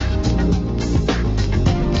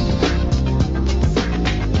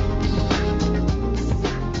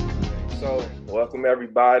Welcome,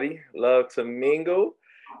 everybody. Love to mingle.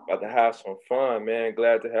 About to have some fun, man.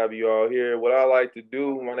 Glad to have you all here. What I like to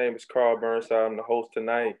do, my name is Carl Burnside. I'm the host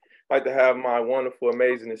tonight. I like to have my wonderful,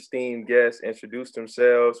 amazing, esteemed guests introduce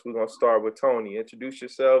themselves. We're going to start with Tony. Introduce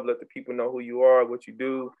yourself. Let the people know who you are, what you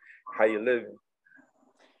do, how you living.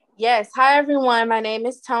 Yes. Hi, everyone. My name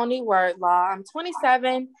is Tony Wordlaw. I'm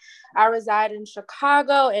 27. I reside in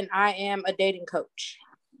Chicago, and I am a dating coach.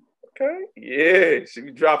 Okay. Yeah, she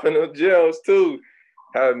be dropping them gems, too.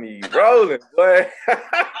 Have me rolling, boy.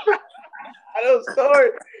 Those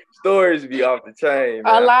stories be off the chain,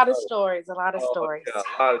 man. A lot of stories. Yeah, a lot of stories,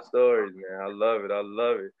 man. I love it.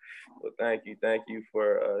 Well, thank you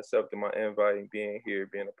for accepting my invite and being here,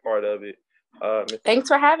 being a part of it. Thanks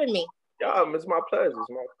for having me. Yeah, it's my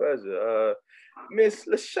pleasure. Miss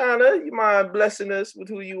Lashana, you mind blessing us with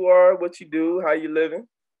who you are, what you do, how you living?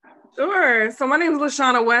 Sure. So my name is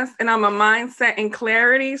Lashana West, and I'm a mindset and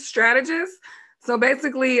clarity strategist. So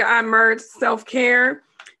basically, I merge self-care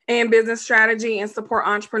and business strategy and support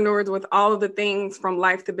entrepreneurs with all of the things from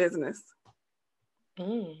life to business.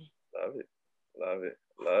 Love it.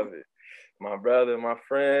 My brother, my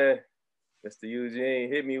friend, Mr. Eugene,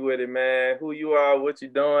 hit me with it, man. Who you are, what you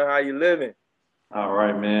doing, how you living? All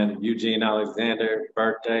right, man. Eugene Alexander,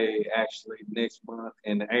 birthday actually next month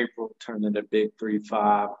in April, turning the big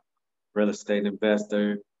 3-5, real estate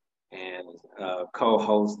investor and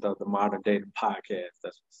co-host of the Modern Dating Podcast.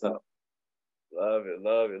 That's what's up. Love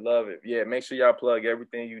it. Yeah, make sure y'all plug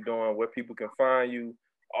everything you're doing, where people can find you,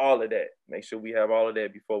 all of that. Make sure we have all of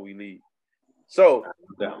that before we leave. So,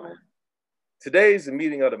 today's the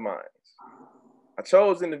meeting of the minds. I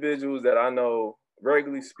chose individuals that I know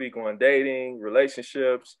regularly speak on dating,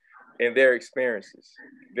 relationships, and their experiences.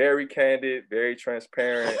 Very candid, very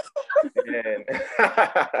transparent, and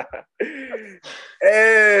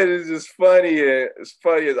it's just funny. It's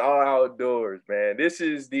funny as all outdoors, man. This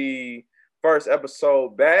is the first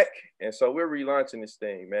episode back, and so we're relaunching this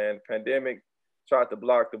thing, man. The pandemic tried to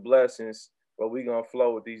block the blessings, but we're gonna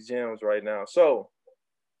flow with these gems right now. So,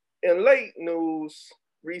 in late news,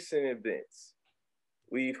 recent events,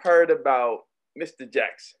 we've heard about Mr.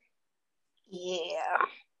 Jackson. Yeah.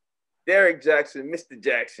 Derek Jackson, Mr.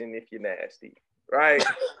 Jackson, if you're nasty, right?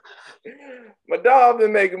 My dog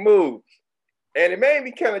been making moves. And it made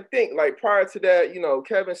me kind of think, like, prior to that,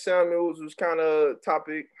 Kevin Samuels was kind of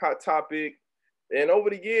hot topic. And over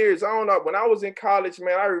the years, I don't know, when I was in college,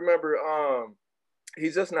 man, I remember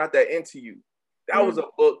He's Just Not That Into You. That was a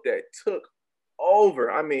book that took over.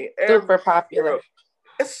 I mean, super popular.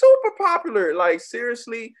 It's super popular. Like,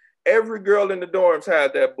 seriously, every girl in the dorms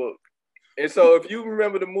had that book. And so if you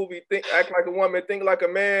remember the movie Act Like a Woman, Think Like a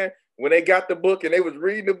Man, when they got the book and they was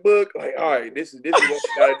reading the book, like, all right, this is what we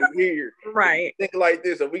gotta do here. Right. Think like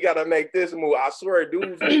this, and we gotta make this move. I swear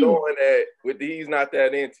dudes was doing that with the He's Not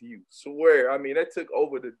That Into You. Swear. I mean, that took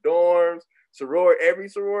over the dorms. Every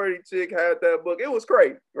sorority chick had that book. It was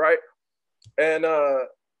crazy, right? And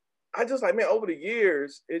I just like, man, over the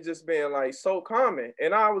years, it's just been like so common.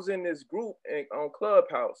 And I was in this group on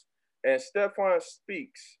Clubhouse, and Stefan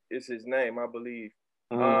Speaks is his name, I believe.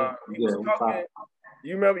 He was talking.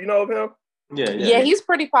 You know of him? Yeah, he's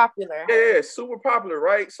pretty popular. Yeah, super popular,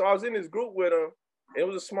 right? So I was in this group with him. It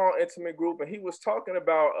was a small, intimate group, and he was talking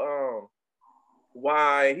about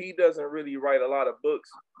why he doesn't really write a lot of books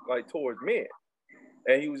like towards men.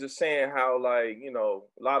 And he was just saying how, like, a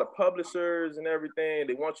lot of publishers and everything,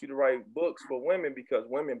 they want you to write books for women because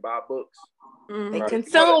women buy books. They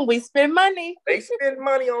consume, we spend money. They spend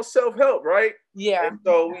money on self-help, right? Yeah. And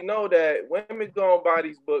so we know that women gonna buy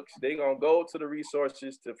these books. They gonna go to the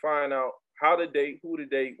resources to find out how to date, who to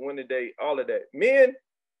date, when to date, all of that. Men,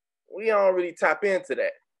 we don't really tap into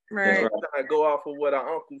that. Right. I go off of what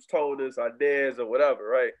our uncles told us, our dads, or whatever,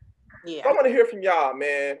 right? Yeah. So I want to hear from y'all,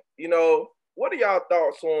 man. What are y'all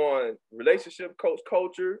thoughts on relationship coach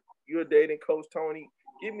culture? You're a dating coach, Tony.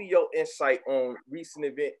 Give me your insight on recent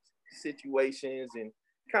events, situations, and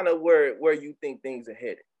kind of where you think things are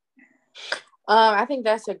headed. I think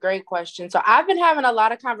that's a great question. So I've been having a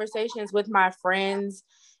lot of conversations with my friends,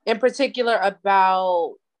 in particular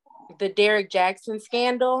about the Derek Jackson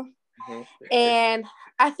scandal. Mm-hmm. And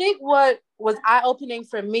I think what was eye-opening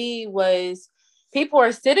for me was people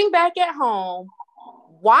are sitting back at home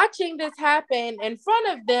watching this happen in front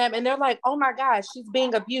of them, and they're like, oh my gosh, she's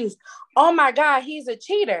being abused. Oh my God, he's a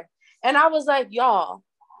cheater. And I was like, y'all,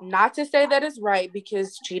 not to say that it's right,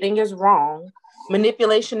 because cheating is wrong,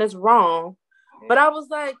 manipulation is wrong, but I was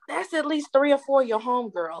like, that's at least 3 or 4 of your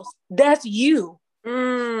homegirls. That's you.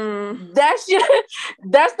 That's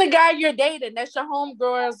the guy you're dating. That's your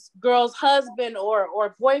homegirl's husband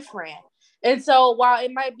or boyfriend. And so while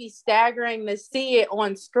it might be staggering to see it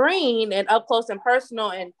on screen and up close and personal,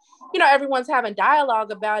 and everyone's having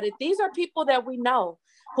dialogue about it, these are people that we know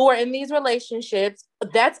who are in these relationships.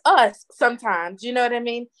 That's us sometimes, you know what I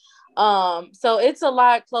mean? So it's a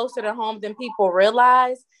lot closer to home than people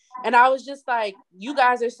realize. And I was just like, you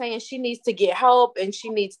guys are saying she needs to get help and she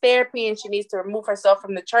needs therapy and she needs to remove herself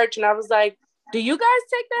from the church. And I was like, do you guys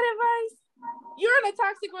take that advice? You're in a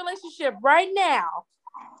toxic relationship right now.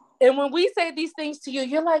 And when we say these things to you,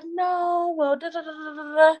 you're like, no, well, da, da, da,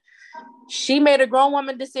 da, da. She made a grown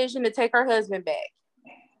woman decision to take her husband back.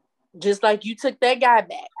 Just like you took that guy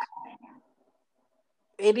back.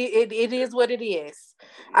 It is what it is.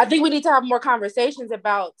 I think we need to have more conversations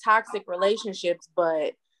about toxic relationships,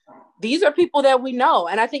 but these are people that we know.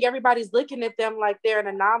 And I think everybody's looking at them like they're an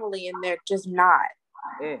anomaly, and they're just not.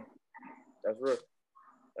 That's real.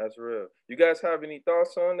 That's real. You guys have any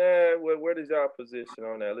thoughts on that? Where is y'all position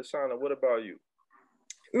on that? Lashana, what about you?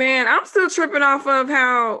 Man, I'm still tripping off of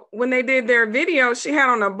how when they did their video, she had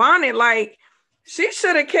on a bonnet. Like, she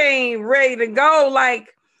should have came ready to go. Like,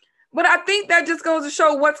 but I think that just goes to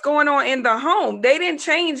show what's going on in the home. They didn't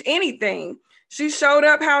change anything. She showed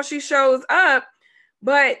up how she shows up,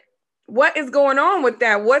 but what is going on with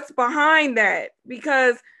that? What's behind that?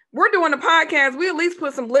 Because we're doing a podcast, we at least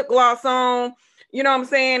put some lip gloss on, you know what I'm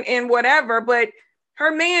saying, and whatever. But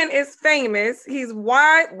her man is famous. He's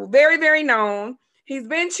wide, very, very known. He's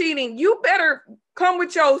been cheating. You better come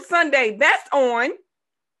with your Sunday best on,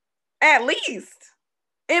 at least,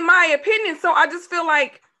 in my opinion. So I just feel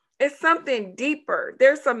like it's something deeper.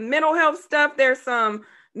 There's some mental health stuff. There's some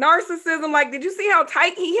narcissism. Like, did you see how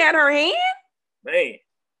tight he had her hand? Man,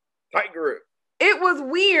 tight grip. It was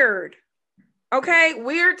weird. Okay,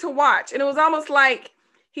 weird to watch. And it was almost like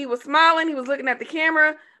he was smiling. He was looking at the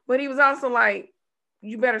camera, but he was also like,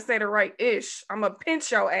 you better say the right ish. I'm going to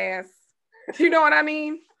pinch your ass. You know what I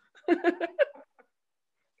mean?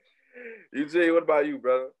 EJ, what about you,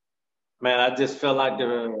 brother? Man, I just feel like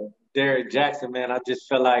Derrick Jaxn, man, I just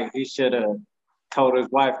feel like he should have told his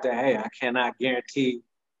wife that, hey, I cannot guarantee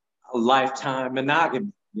a lifetime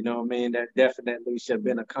monogamy. You know what I mean? That definitely should have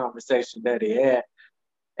been a conversation that he had.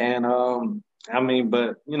 And,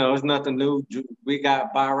 but, it's nothing new. We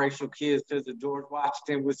got biracial kids because George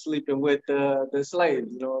Washington was sleeping with the slaves,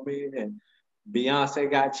 you know what I mean? And Beyonce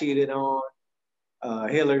got cheated on.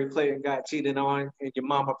 Hillary Clinton got cheated on. And your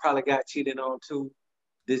mama probably got cheated on, too.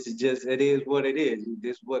 This is just, it is what it is.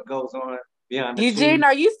 This is what goes on beyond the Eugene, scene.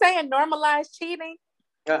 are you saying normalize cheating?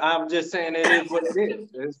 I'm just saying it is what it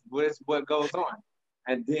is. It's what goes on.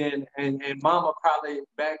 And then, and mama probably,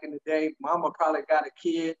 back in the day, mama probably got a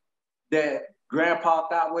kid that grandpa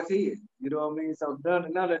thought was his. You know what I mean? So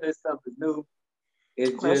none of this stuff is new.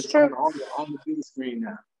 It's That's just true. on the big screen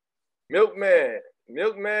now. Milkman.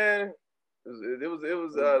 It was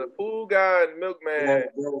the pool guy and Milkman.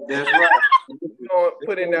 That's right. You gonna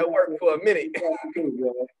put in that work for a minute.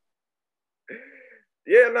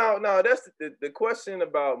 Yeah, no, that's the question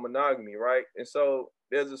about monogamy, right? And so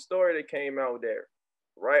there's a story that came out there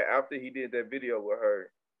right after he did that video with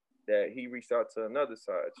her that he reached out to another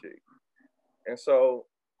side chick. And so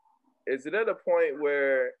is it at a point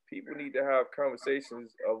where people need to have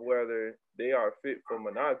conversations of whether they are fit for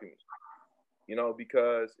monogamy?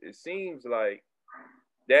 Because it seems like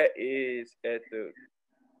that's the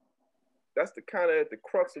kind of at the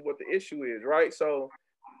crux of what the issue is, right? So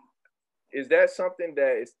is that something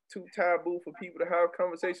that is too taboo for people to have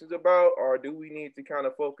conversations about, or do we need to kind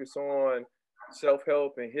of focus on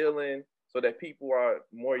self-help and healing so that people are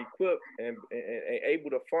more equipped and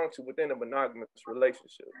able to function within a monogamous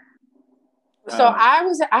relationship? So I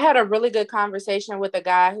had a really good conversation with a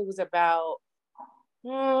guy who was about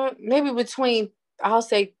maybe between, I'll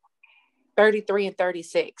say 33 and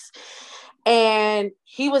 36. And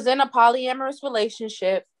he was in a polyamorous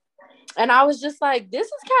relationship. And I was just like, this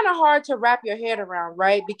is kind of hard to wrap your head around,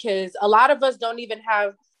 right? Because a lot of us don't even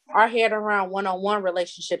have our head around one-on-one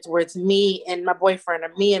relationships where it's me and my boyfriend or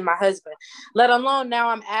me and my husband, let alone now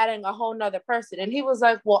I'm adding a whole nother person. And he was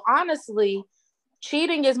like, well, honestly,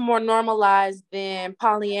 cheating is more normalized than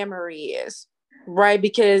polyamory is, right?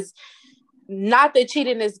 Because not that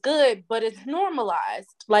cheating is good, but it's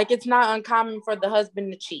normalized. Like, it's not uncommon for the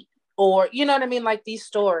husband to cheat, or, you know what I mean? Like these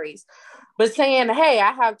stories. But saying, hey,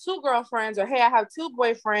 I have 2 girlfriends, or hey, I have 2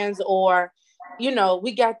 boyfriends, or,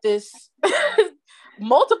 we got this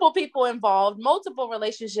multiple people involved, multiple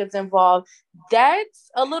relationships involved,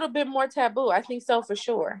 that's a little bit more taboo. I think so, for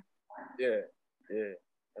sure. Yeah,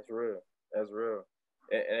 that's real. And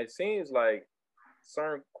it seems like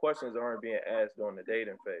certain questions aren't being asked during the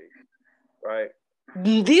dating phase, right?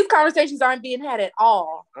 These conversations aren't being had at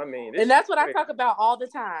all. I mean, and that's what I talk about all the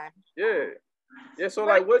time. Yeah. So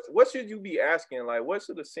like, what should you be asking? Like, what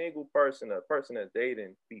should a single person, a person that's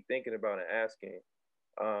dating, be thinking about and asking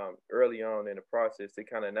early on in the process to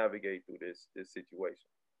kind of navigate through this situation?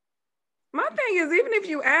 My thing is, even if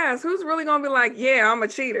you ask, who's really gonna be like, yeah, I'm a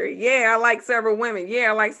cheater. Yeah, I like several women.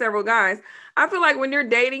 Yeah, I like several guys. I feel like when you're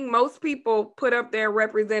dating, most people put up their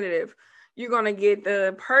representative. You're gonna get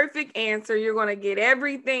the perfect answer. You're gonna get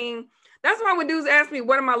everything. That's why when dudes ask me,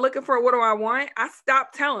 what am I looking for? What do I want? I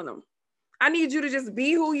stop telling them. I need you to just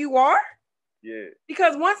be who you are. Yeah.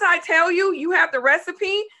 Because once I tell you, you have the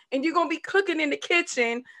recipe and you're gonna be cooking in the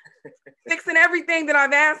kitchen, fixing everything that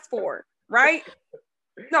I've asked for, right?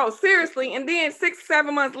 No, seriously. And then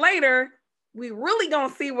 6-7 months later, we really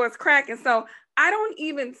gonna see what's cracking. So I don't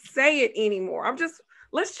even say it anymore.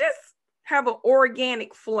 Let's just have an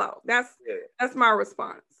organic flow. That's my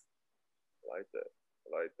response. I like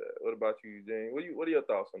that. What about you, Eugene? What are your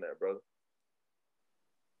thoughts on that, brother?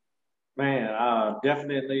 Man,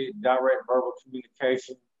 definitely direct verbal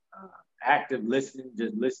communication, active listening,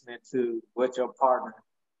 just listening to what your partner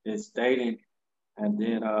is stating, and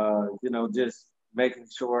then just making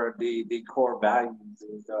sure the core values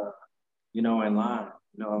is in line.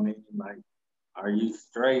 You know what I mean? Like, are you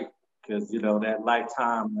straight? Because that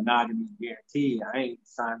lifetime monogamy guarantee, I ain't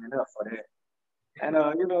signing up for that. And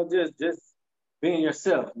just being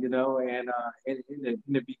yourself. And in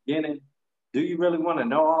the beginning, do you really want to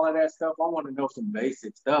know all of that stuff? I want to know some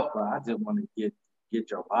basic stuff, but I just want to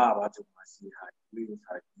get your vibe. I just want to see how you live,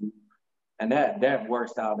 how you move. And that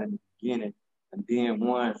works out in the beginning. And then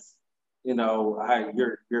once,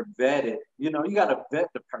 you're vetted, you got to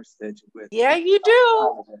vet the person that you're with. Yeah, you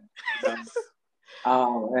do.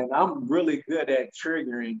 And I'm really good at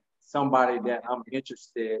triggering somebody that I'm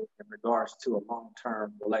interested in regards to a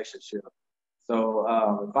long-term relationship. So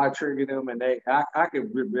if I trigger them and I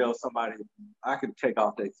could reveal somebody, I could take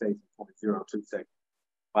off their face in 0.02 seconds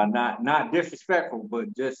by not disrespectful,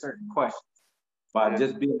 but just certain questions, by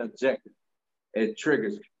just being objective. It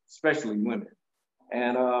triggers, especially women.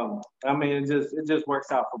 And it just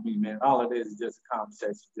works out for me, man. All it is just a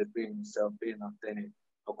conversation, just being yourself, being authentic.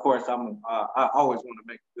 Of course, I always want to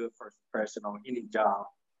make a good first impression on any job,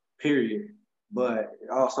 period. But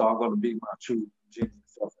also, I'm going to be my true, genuine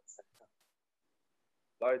self.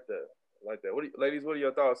 Like that. Ladies, what are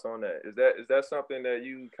your thoughts on that? Is that something that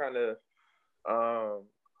you kind of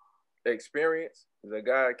experience? Is a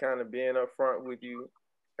guy kind of being upfront with you,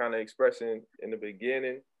 kind of expressing in the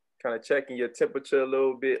beginning, kind of checking your temperature a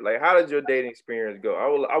little bit? Like, how did your dating experience go?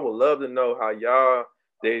 I would love to know how y'all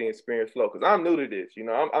dating experience flow, because I'm new to this.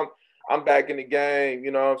 I'm back in the game.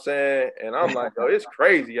 You know what I'm saying? And I'm like, oh, it's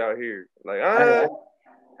crazy out here. Like,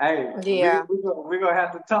 Hey, yeah, we're gonna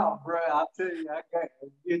have to talk, bro. I'll tell you, I got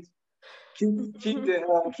keep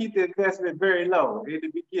the investment very low in the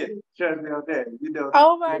beginning. Trust me on that.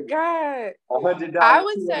 Oh my God. $100. I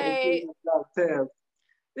would say. Did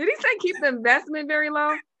he say keep the investment very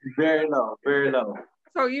low? Very low, very low.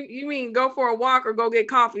 So you mean go for a walk or go get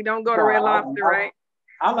coffee? Don't go to Red Lobster, right?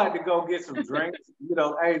 I like to go get some drinks.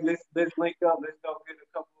 Hey, let's link up. Let's go get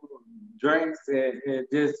a couple of drinks and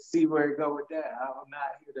just see where it go with that. I'm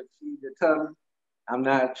not here to feed the tummy. I'm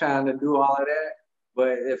not trying to do all of that.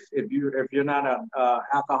 But if you're not an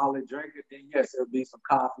alcoholic drinker, then yes, it'll be some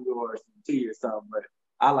coffee or some tea or something. But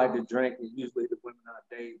I like to drink, and usually the women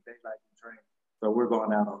they like to drink. So we're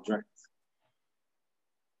going out on drinks.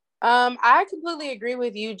 I completely agree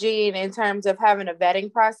with Eugene in terms of having a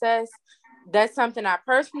vetting process. That's something I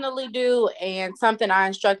personally do and something I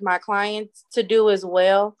instruct my clients to do as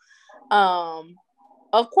well.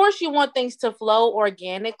 Of course, you want things to flow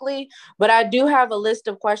organically, but I do have a list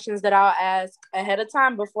of questions that I'll ask ahead of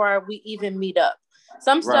time before we even meet up.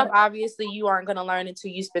 Some stuff, obviously, you aren't going to learn until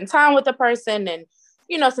you spend time with the person and,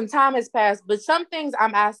 some time has passed, but some things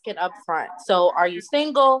I'm asking up front. So are you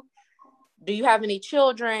single? Do you have any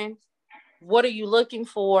children? What are you looking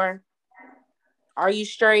for? Are you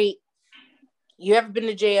straight? You ever been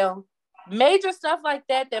to jail? Major stuff like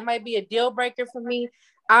that might be a deal breaker for me.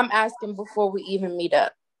 I'm asking before we even meet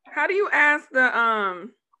up. How do you ask the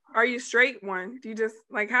are you straight one? Do you just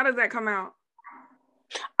how does that come out?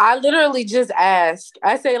 I literally just ask.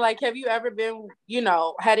 I say have you ever been,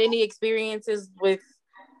 had any experiences with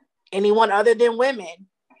anyone other than women?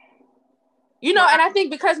 And I think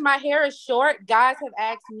because my hair is short, guys have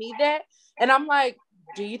asked me that. And I'm like,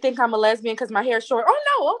 do you think I'm a lesbian because my hair is short?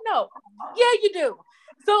 Oh no. Yeah, you do.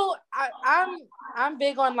 So I'm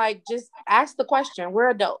big on just ask the question. We're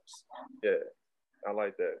adults. Yeah, I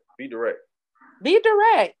like that. Be direct. Be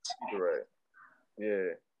direct.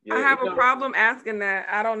 Yeah. Yeah, I have a problem asking that.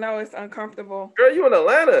 I don't know. It's uncomfortable. Girl, you in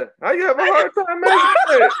Atlanta. How you have a hard time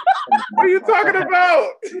asking that? What are you talking about?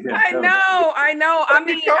 I know. I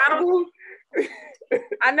mean,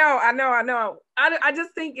 I know. I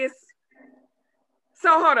just think it's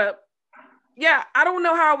so. Hold up. Yeah, I don't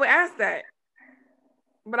know how I would ask that.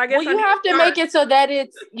 But I guess you have to make it so that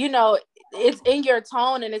it's, it's in your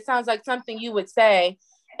tone and it sounds like something you would say.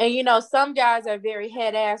 And some guys are very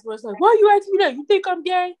head ass where it's like, why you asking me that? You think I'm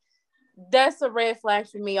gay? That's a red flag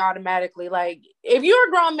for me automatically. Like, if you're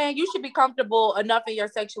a grown man, you should be comfortable enough in your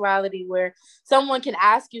sexuality where someone can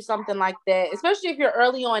ask you something like that, especially if you're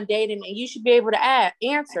early on dating, and you should be able to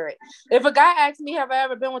answer it. If a guy asks me, have I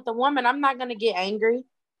ever been with a woman, I'm not going to get angry.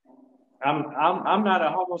 I'm not a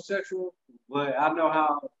homosexual, but I know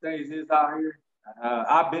how things is out here.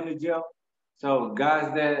 I've been to jail, so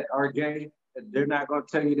guys that are gay, they're not gonna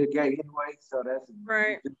tell you they're gay anyway. So that's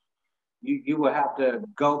right. You will have to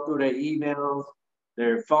go through their emails,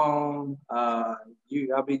 their phone. You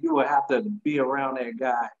will have to be around that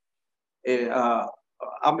guy.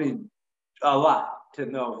 A lot to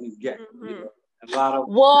know he's gay. Mm-hmm. A lot of.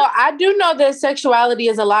 Well, I do know that sexuality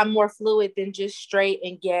is a lot more fluid than just straight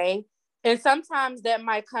and gay. And sometimes that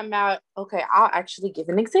might come out. Okay, I'll actually give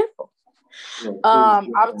an example. I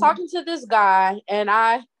was talking to this guy and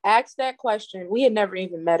I asked that question. We had never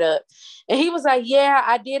even met up. And he was like, yeah,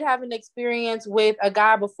 I did have an experience with a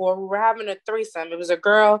guy before. We were having a threesome. It was a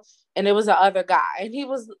girl and it was the other guy. And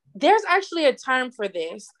there's actually a term for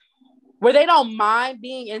this where they don't mind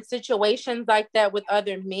being in situations like that with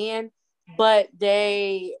other men, but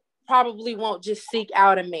they probably won't just seek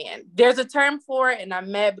out a man. There's a term for it, and I'm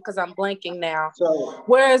mad because I'm blanking now. So,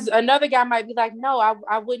 whereas another guy might be like, no,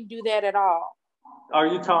 I wouldn't do that at all. Are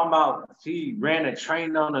you talking about he ran a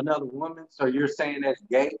train on another woman? So you're saying that's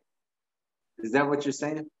gay? Is that what you're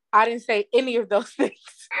saying? I didn't say any of those things.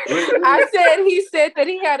 Really? He said that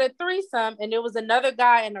he had a threesome and it was another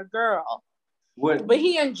guy and a girl. What? But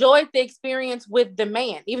he enjoyed the experience with the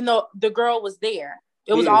man, even though the girl was there.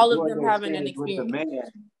 It was all of them having an experience. With the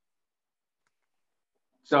man.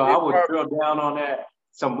 So I would drill down on that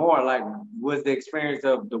some more. Like, was the experience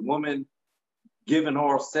of the woman giving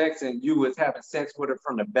oral sex and you was having sex with her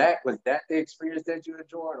from the back? Was that the experience that you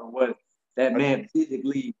enjoyed, or was that man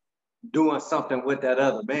physically doing something with that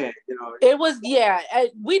other man? It was, yeah.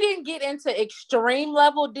 We didn't get into extreme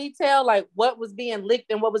level detail, like what was being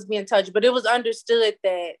licked and what was being touched, but it was understood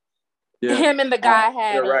that him and the guy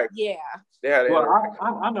had right. Yeah. Well,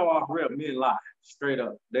 I know all real men lie straight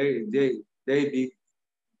up. They be.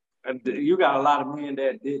 You got a lot of men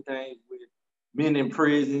that did things with men in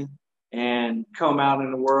prison and come out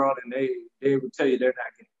in the world and they would tell you they're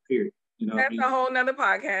not getting period. That's a whole nother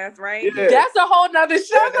podcast, right? Yeah. That's a whole nother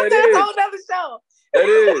show. That's a whole nother show.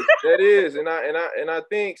 That is. And I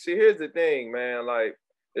think, see, here's the thing, man. Like,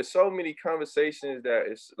 there's so many conversations that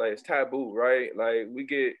it's taboo, right? Like we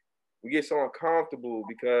get so uncomfortable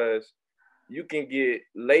because you can get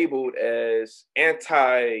labeled as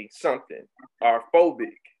anti something or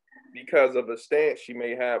phobic because of a stance you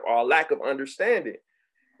may have or a lack of understanding.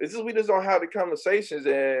 We just don't have the conversations,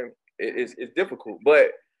 and it's difficult.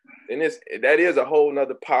 But that is a whole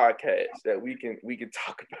nother podcast that we can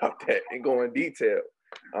talk about that and go in detail.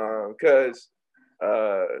 Because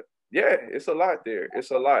it's a lot there.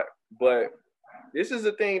 It's a lot. But this is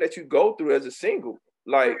the thing that you go through as a single.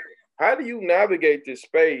 Like, how do you navigate this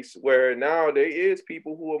space where now there is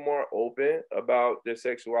people who are more open about their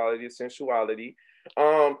sexuality, sensuality?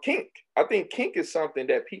 Kink. I think kink is something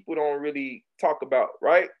that people don't really talk about,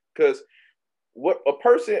 right? Because what a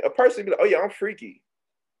person be like, oh yeah, I'm freaky.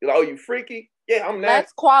 You're like, oh, you freaky? Yeah, I'm nasty.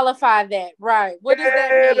 Let's qualify that, right? What does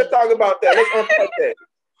that mean? Let's talk about that. Let's unpack that.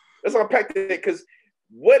 Let's unpack that, because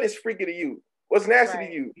what is freaky to you? What's nasty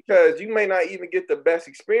to you? Because you may not even get the best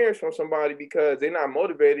experience from somebody because they're not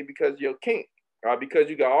motivated because you're kink,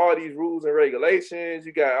 because you got all these rules and regulations,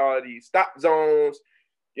 you got all these stop zones.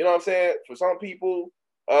 You know what I'm saying? For some people,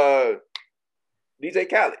 DJ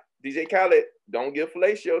Khaled don't give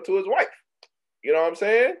fellatio to his wife. You know what I'm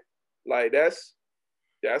saying? Like that's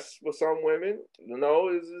for some women,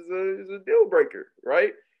 is a deal breaker,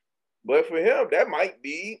 right? But for him, that might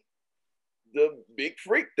be the big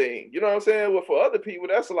freak thing. You know what I'm saying? Well, for other people,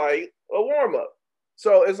 that's like a warm up.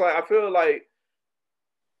 So it's like I feel like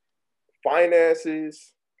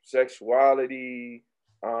finances, sexuality,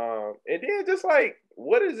 and then just like,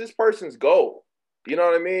 what is this person's goal? You know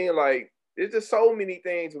what I mean? Like, there's just so many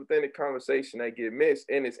things within the conversation that get missed.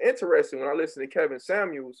 And it's interesting when I listen to Kevin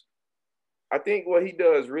Samuels, I think what he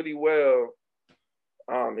does really well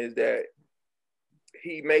is that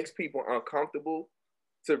he makes people uncomfortable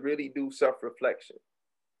to really do self-reflection.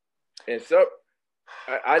 And so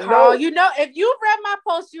I Carl, know. you know, if you read my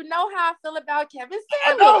post, you know how I feel about Kevin I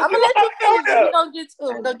Samuels. know. I'm gonna let you finish. We're gonna get to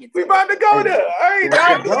it. We're gonna get to We it. about to go there. All right,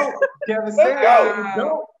 Let's go. Kevin Samuels,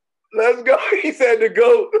 Wow. let's go. He said the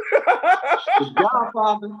GOAT. the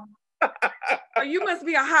Godfather. So you must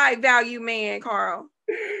be a high value man, Carl.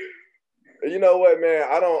 You know what, man?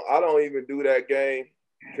 I don't even do that game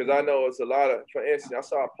because I know it's a lot of. For instance, I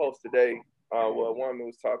saw a post today where a woman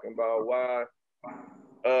was talking about why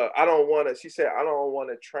I don't want to. She said I don't want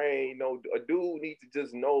to train a dude needs to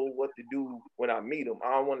just know what to do when I meet him.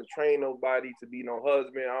 I don't want to train nobody to be no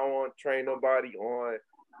husband. I don't want to train nobody on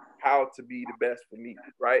how to be the best for me,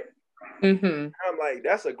 right? Mm-hmm. I'm like,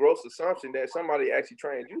 that's a gross assumption that somebody actually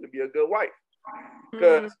trained you to be a good wife.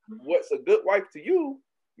 Because what's a good wife to you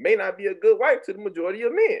may not be a good wife to the majority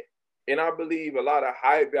of men. And I believe a lot of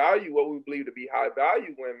high value, what we believe to be high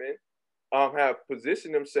value women, have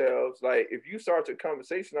positioned themselves. Like if you start your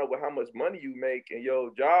conversation out with how much money you make and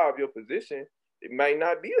your job, your position, it might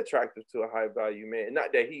not be attractive to a high value man.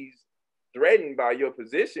 Not that he's threatened by your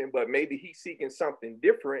position, but maybe he's seeking something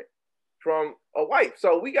different from a wife.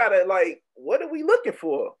 So we gotta like, what are we looking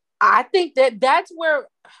for? I think that's where,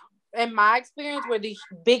 in my experience, where the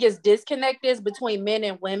biggest disconnect is between men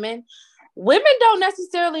and women. Women don't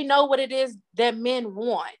necessarily know what it is that men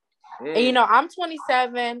want. And you know, I'm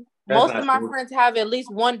 27. Most of my friends have at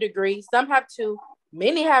least 1 degree. Some have 2.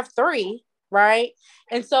 Many have 3, right?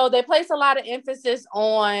 And so they place a lot of emphasis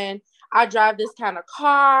on, I drive this kind of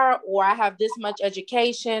car, or I have this much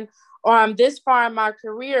education, or I'm this far in my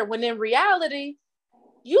career. When in reality,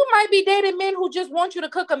 you might be dating men who just want you to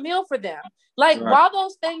cook a meal for them. Like, while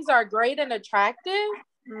those things are great and attractive,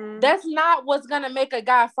 that's not what's going to make a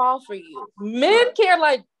guy fall for you. Men care,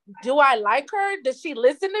 like, do I like her? Does she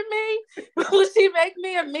listen to me? Will she make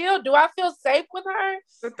me a meal? Do I feel safe with her?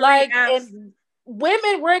 Like, and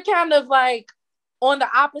women, we're kind of like on the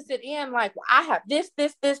opposite end. Like, well, I have this,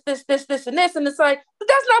 and this. And it's like, but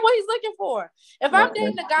that's not what he's looking for. If I'm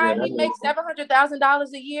dating a guy, he makes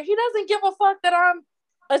 $700,000 a year. He doesn't give a fuck that I'm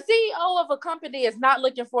a CEO of a company is not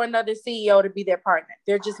looking for another CEO to be their partner.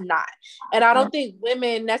 They're just not. And I don't think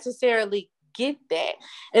women necessarily get that.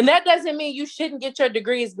 And that doesn't mean you shouldn't get your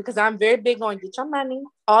degrees, because I'm very big on get your money,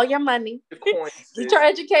 all your money, get your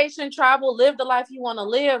education, travel, live the life you want to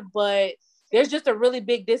live. But there's just a really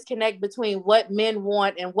big disconnect between what men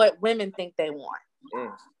want and what women think they want. I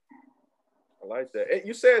like that. And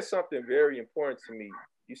you said something very important to me.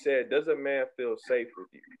 You said, does a man feel safe with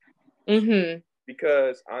you? Mm-hmm.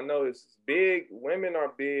 Because I know it's big. Women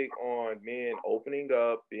are big on men opening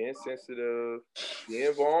up, being sensitive,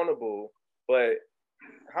 being vulnerable. But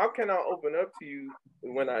how can I open up to you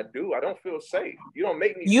when I do? I don't feel safe. You don't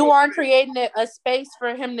make me. You aren't creating a space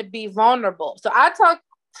for him to be vulnerable. So I talk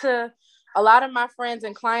to a lot of my friends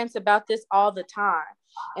and clients about this all the time.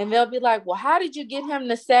 And they'll be like, well, how did you get him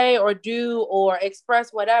to say or do or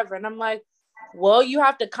express whatever? And I'm like, well, you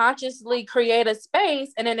have to consciously create a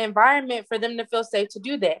space and an environment for them to feel safe to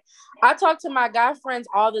do that. I talk to my guy friends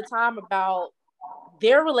all the time about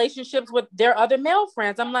their relationships with their other male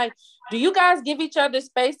friends. I'm like, do you guys give each other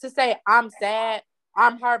space to say, I'm sad,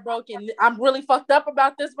 I'm heartbroken, I'm really fucked up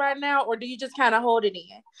about this right now? Or do you just kind of hold it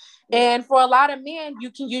in? And for a lot of men,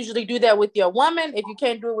 you can usually do that with your woman if you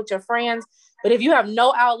can't do it with your friends. But if you have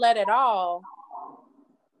no outlet at all,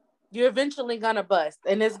 you're eventually gonna bust,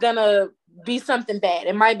 and it's gonna be something bad.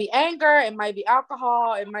 It might be anger, it might be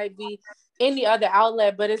alcohol, it might be any other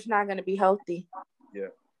outlet, but it's not gonna be healthy. Yeah,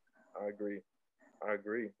 I agree.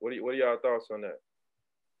 What are y'all thoughts on that?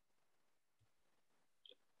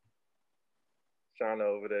 Shauna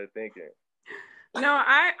over there thinking. No,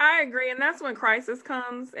 I agree, and that's when crisis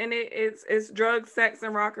comes, and it's drugs, sex,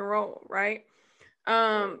 and rock and roll, right?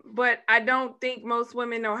 But I don't think most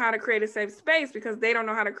women know how to create a safe space because they don't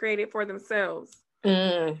know how to create it for themselves.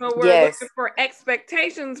 So we're looking for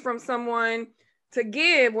expectations from someone to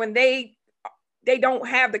give when they don't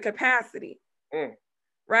have the capacity.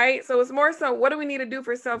 Right? So it's more so, what do we need to do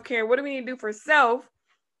for self-care? What do we need to do for self?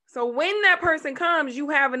 So when that person comes, you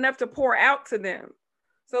have enough to pour out to them.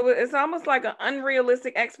 So it's almost like an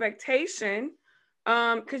unrealistic expectation,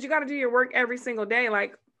 because you got to do your work every single day.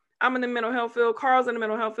 Like, I'm in the mental health field, Carl's in the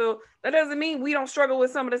mental health field. That doesn't mean we don't struggle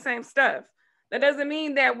with some of the same stuff. That doesn't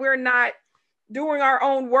mean that we're not doing our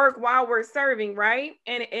own work while we're serving, right?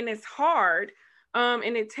 And it's hard,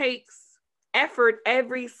 and it takes effort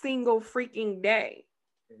every single freaking day.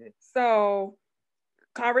 So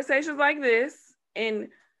conversations like this and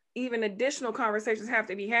even additional conversations have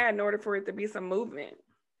to be had in order for it to be some movement.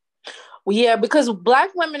 Yeah, because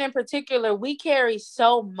Black women in particular, we carry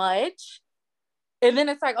so much And then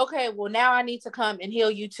it's like, okay, well, now I need to come and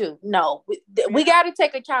heal you too. No, we got to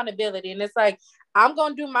take accountability. And it's like, I'm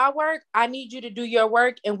going to do my work. I need you to do your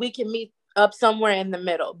work, and we can meet up somewhere in the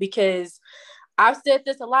middle, because I've said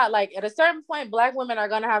this a lot. Like, at a certain point, Black women are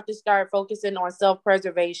going to have to start focusing on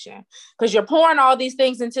self-preservation, because you're pouring all these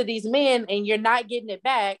things into these men and you're not getting it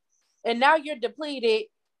back. And now you're depleted.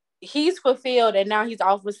 He's fulfilled, and now he's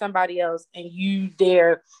off with somebody else, and you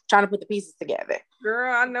there trying to put the pieces together.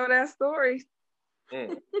 Girl, I know that story.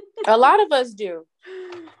 A lot of us do.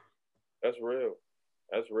 That's real.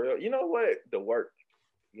 That's real. You know what? The work.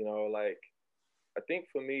 You know, like, I think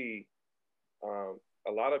for me,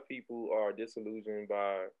 a lot of people are disillusioned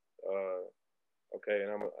by. Okay,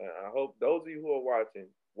 and I hope those of you who are watching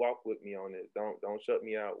walk with me on this. Don't shut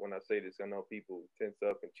me out when I say this. I know people tense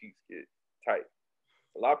up and cheeks get tight.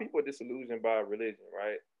 A lot of people are disillusioned by religion,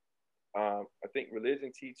 right? I think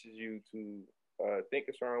religion teaches you to think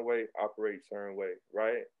a certain way, operate a certain way,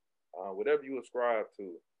 right? Whatever you ascribe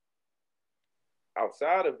to.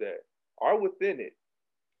 Outside of that, or within it,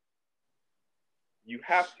 you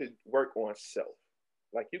have to work on self.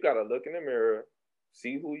 Like, you got to look in the mirror,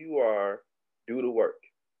 see who you are, do the work.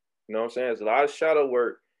 You know what I'm saying? There's a lot of shadow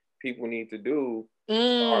work people need to do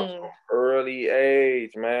from early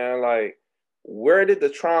age, man. Like, where did the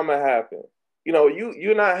trauma happen? You know,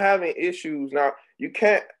 you're not having issues now. You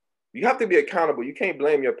have to be accountable. You can't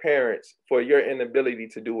blame your parents for your inability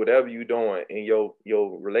to do whatever you're doing in your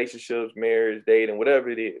relationships, marriage, dating, whatever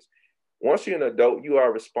it is. Once you're an adult, you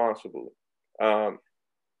are responsible.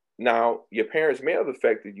 Now, your parents may have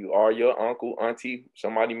affected you, or your uncle, auntie,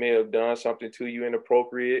 somebody may have done something to you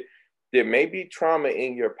inappropriate. There may be trauma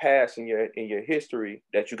in your past, in your history,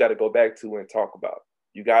 that you got to go back to and talk about.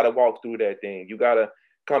 You got to walk through that thing. You got to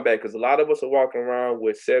come back, because a lot of us are walking around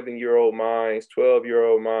with 7-year-old minds,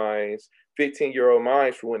 12-year-old minds, 15-year-old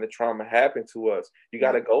minds from when the trauma happened to us. You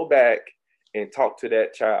got to go back and talk to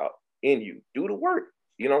that child in you. Do the work.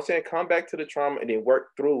 You know what I'm saying? Come back to the trauma and then work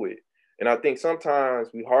through it. And I think sometimes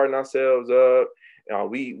we harden ourselves up.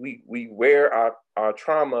 We wear our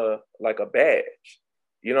trauma like a badge.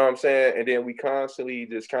 You know what I'm saying? And then we constantly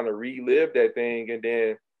just kind of relive that thing. And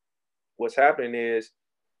then what's happening is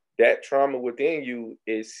that trauma within you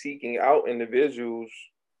is seeking out individuals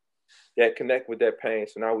that connect with that pain.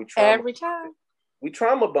 So now we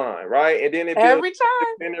trauma bond, right? And then it builds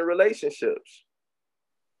independent relationships,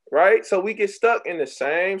 right? So we get stuck in the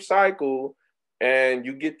same cycle, and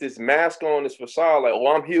you get this mask on, this facade, like,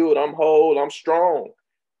 oh, I'm healed, I'm whole, I'm strong.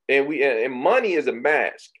 And money is a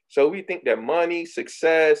mask. So we think that money,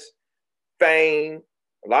 success, fame,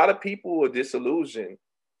 a lot of people are disillusioned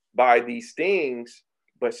by these things,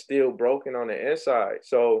 but still broken on the inside.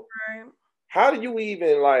 So how do you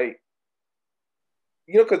even, like,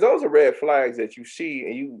 you know, because those are red flags that you see,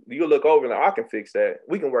 and you look over and like, I can fix that.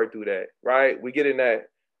 We can work through that, right? We get in that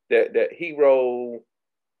hero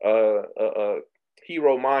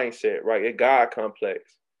hero mindset, right? A God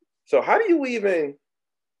complex. So how do you even,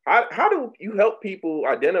 how do you help people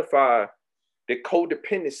identify the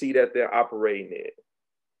codependency that they're operating in?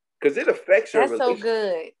 Because it affects your relationship. So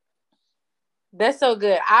good. That's so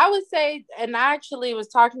good. I would say, and I actually was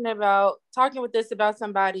talking with this about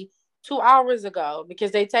somebody 2 hours ago,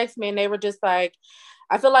 because they text me and they were just like,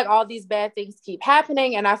 I feel like all these bad things keep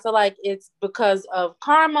happening, and I feel like it's because of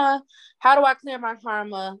karma. How do I clear my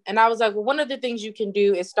karma? And I was like, well, one of the things you can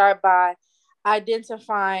do is start by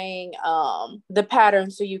identifying the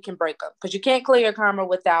pattern so you can break them, because you can't clear your karma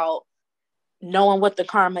without knowing what the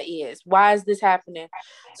karma is. Why is this happening?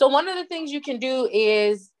 So one of the things you can do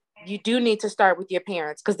is you do need to start with your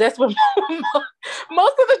parents, because that's where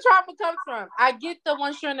most of the trauma comes from. I get that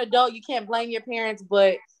once you're an adult, you can't blame your parents,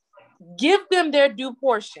 but give them their due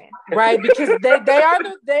portion, right? Because they are the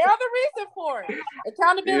reason for it.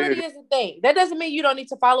 Accountability is a thing. That doesn't mean you don't need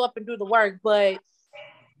to follow up and do the work, but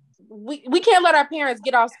we can't let our parents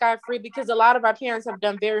get off scot-free, because a lot of our parents have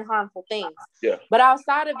done very harmful things. Yeah. But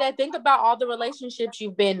outside of that, think about all the relationships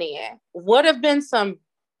you've been in. What have been some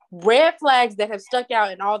red flags that have stuck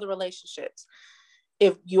out in all the relationships?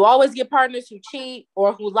 If you always get partners who cheat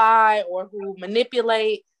or who lie or who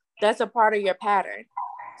manipulate, that's a part of your pattern.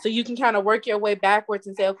 So you can kind of work your way backwards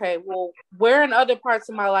and say, okay, well, where in other parts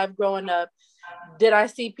of my life growing up did I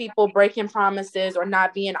see people breaking promises or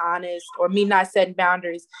not being honest, or me not setting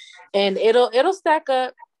boundaries? And it'll stack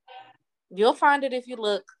up. You'll find it if you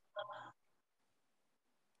look.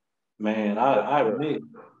 Man, I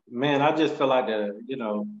just feel like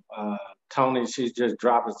Tony, she's just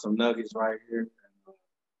dropping some nuggets right here.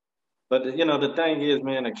 But the thing is,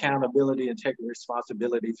 man, accountability and taking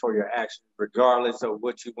responsibility for your actions, regardless of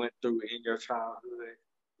what you went through in your childhood,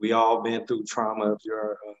 We all been through trauma if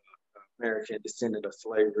you're American descendant of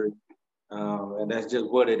slavery, and that's just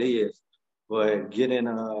what it is. But getting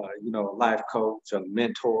a life coach, a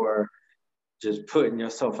mentor, just putting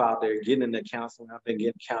yourself out there, getting into counseling. I've been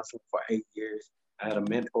getting counseling for 8 years. I had a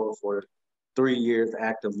mentor for 3 years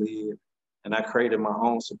actively, and I created my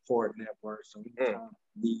own support network. So anytime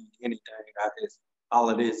you need anything, all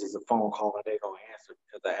it is a phone call, and they're gonna answer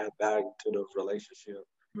because I add value to those relationships,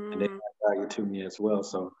 and they add value to me as well.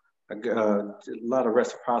 So a lot of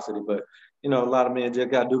reciprocity, but a lot of men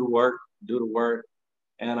just gotta do the work,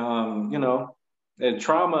 and and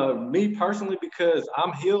trauma. Me personally, because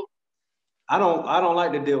I'm healed, I don't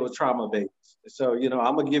like to deal with trauma babies. So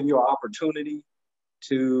I'm gonna give you an opportunity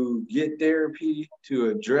to get therapy to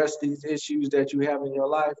address these issues that you have in your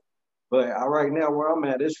life. But right now, where I'm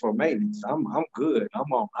at is for maintenance. I'm good.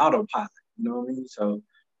 I'm on autopilot. You know what I mean? So,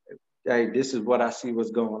 hey, this is what I see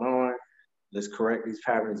what's going on. Let's correct these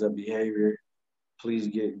patterns of behavior. Please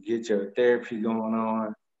get your therapy going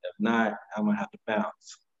on. If not, I'm gonna have to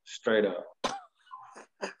bounce straight up.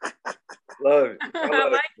 Love it. I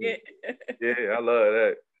like it. Yeah, I love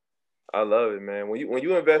that. I love it, man. When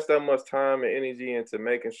you invest that much time and energy into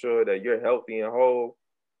making sure that you're healthy and whole,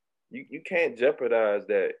 you can't jeopardize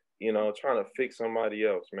that, trying to fix somebody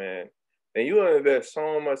else, man. And you invest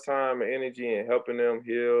so much time and energy in helping them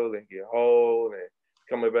heal and get whole and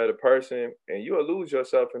become a better person, and you'll lose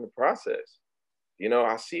yourself in the process.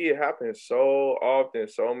 I see it happen so often,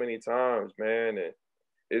 so many times, man, and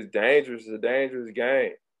it's dangerous. It's a dangerous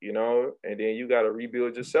game, and then you got to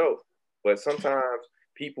rebuild yourself. But sometimes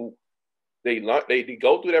people, they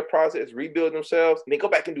go through that process, rebuild themselves, and they go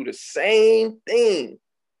back and do the same thing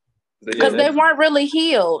because they weren't really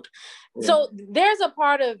healed. Yeah. So there's a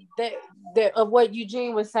part of that of what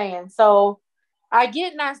Eugene was saying. So I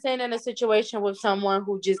get not staying in a situation with someone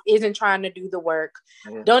who just isn't trying to do the work,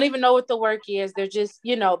 don't even know what the work is. They're just,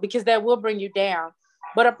 because that will bring you down.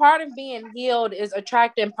 But a part of being healed is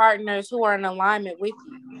attracting partners who are in alignment with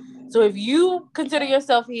you. So if you consider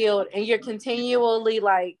yourself healed and you're continually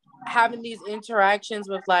like having these interactions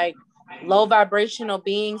with like low vibrational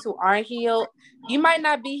beings who aren't healed, you might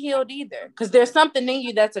not be healed either, because there's something in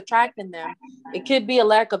you that's attracting them. It could be a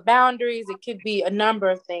lack of boundaries. It could be a number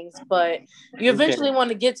of things, but you eventually want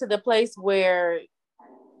to get to the place where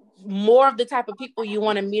more of the type of people you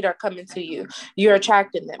want to meet are coming to you. You're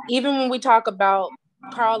attracting them. Even when we talk about,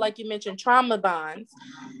 Carl, like you mentioned, trauma bonds.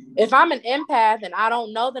 If I'm an empath and I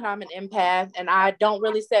don't know that I'm an empath and I don't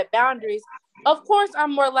really set boundaries, of course,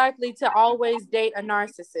 I'm more likely to always date a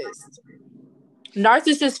narcissist.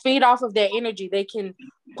 Narcissists feed off of their energy. They can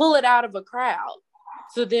pull it out of a crowd.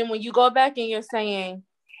 So then when you go back and you're saying,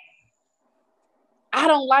 I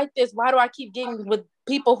don't like this, why do I keep getting with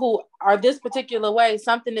people who are this particular way?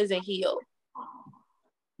 Something isn't healed.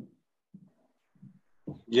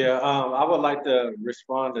 Yeah, I would like to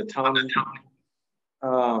respond to Tony.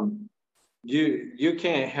 You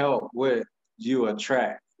can't help what you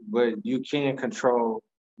attract, but you can control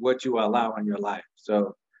what you allow in your life.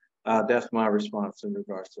 So that's my response in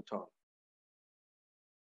regards to Tony.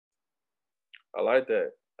 I like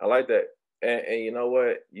that. And you know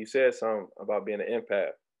what? You said something about being an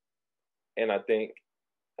empath. And I think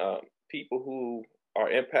people who are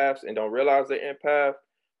empaths and don't realize they're empath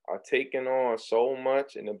are taking on so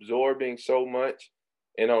much and absorbing so much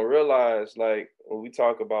and don't realize, like, when we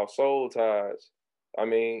talk about soul ties, I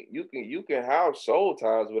mean, you can have soul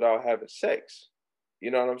ties without having sex. You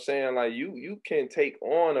know what I'm saying? Like you can take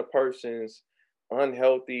on a person's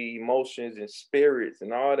unhealthy emotions and spirits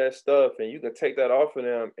and all that stuff, and you can take that off of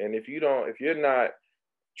them. And if you're not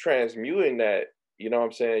transmuting that, you know what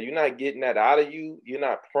I'm saying, you're not getting that out of you, you're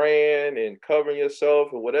not praying and covering yourself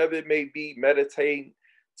or whatever it may be, meditating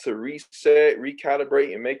to reset,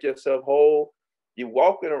 recalibrate, and make yourself whole, you're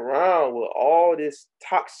walking around with all this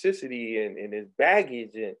toxicity and this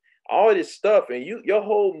baggage and all this stuff, and your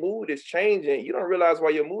whole mood is changing. You don't realize why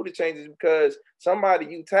your mood is changing, because somebody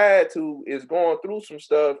you tied to is going through some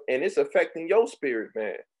stuff and it's affecting your spirit,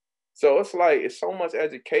 man. So it's like, it's so much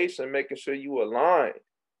education, making sure you align,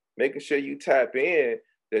 making sure you tap in,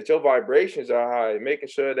 that your vibrations are high, making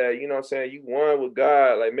sure that, you know what I'm saying, you one with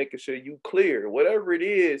God, like making sure you clear. Whatever it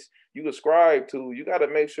is you ascribe to, you got to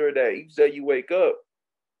make sure that each day you wake up,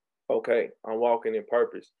 okay, I'm walking in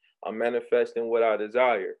purpose. I'm manifesting what I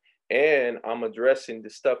desire. And I'm addressing the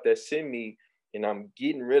stuff that's in me, and I'm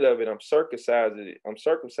getting rid of it. I'm circumcising it.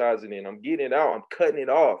 I'm getting it out. I'm cutting it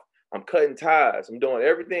off. I'm cutting ties. I'm doing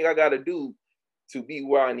everything I got to do to be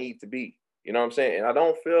where I need to be. You know what I'm saying? And I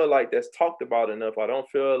don't feel like that's talked about enough. I don't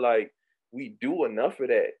feel like we do enough of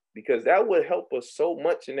that, because that would help us so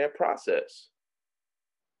much in that process.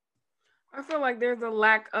 I feel like there's a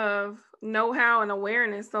lack of know-how and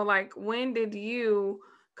awareness. So like, when did you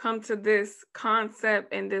come to this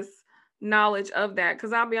concept and this knowledge of that?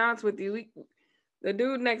 Because I'll be honest with you, the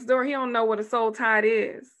dude next door, he don't know what a soul tide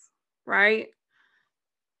is, right?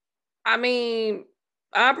 I mean,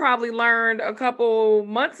 I probably learned a couple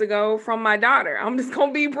months ago from my daughter. I'm just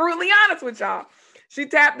gonna be brutally honest with y'all. She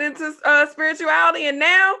tapped into spirituality, and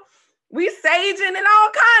now we saging and all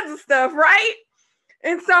kinds of stuff, right?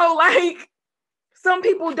 And so, like, some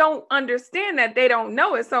people don't understand that, they don't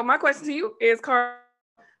know it. So my question to you is, Carl,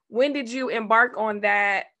 when did you embark on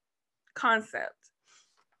that concept?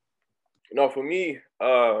 For me,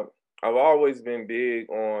 I've always been big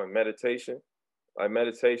on meditation. Like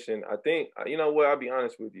meditation, I think, I'll be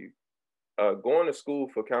honest with you. Going to school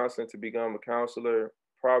for counseling to become a counselor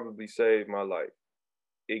probably saved my life.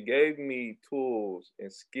 It gave me tools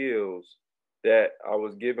and skills that I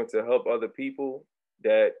was given to help other people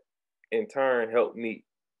that in turn helped me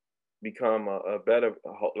become a better,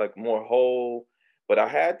 like more whole. But I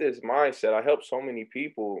had this mindset. I helped so many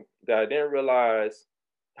people that I didn't realize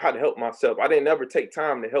how to help myself. I didn't ever take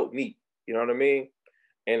time to help me. You know what I mean?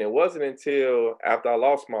 And it wasn't until after I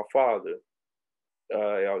lost my father,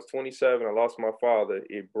 I was 27, I lost my father,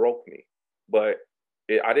 it broke me. But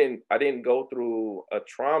I didn't go through a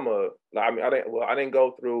trauma. I didn't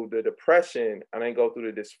go through the depression. I didn't go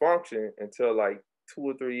through the dysfunction until like 2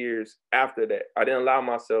 or 3 years after that. I didn't allow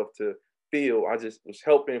myself to feel. I just was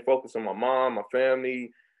helping focus on my mom, my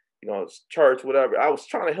family, church, whatever. I was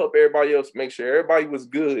trying to help everybody else, make sure everybody was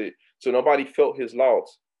good, so nobody felt his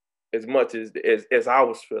loss as much as I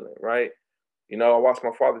was feeling, right? I watched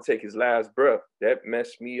my father take his last breath. That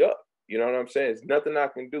messed me up. You know what I'm saying? There's nothing I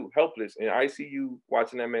can do. Helpless in ICU,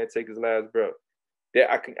 watching that man take his last breath. That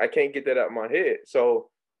I can't get that out of my head. So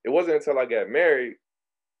it wasn't until I got married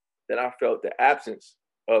that I felt the absence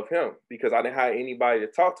of him, because I didn't have anybody to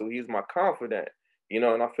talk to. He was my confidant, and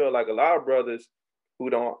I feel like a lot of brothers who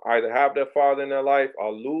don't either have their father in their life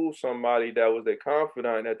or lose somebody that was their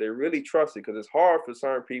confidant that they really trusted, because it's hard for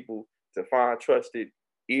certain people to find trusted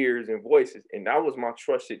ears and voices. And that was my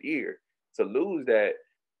trusted ear. To lose that,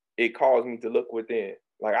 it caused me to look within.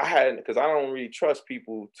 Like because I don't really trust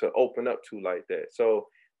people to open up to like that. So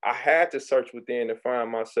I had to search within to find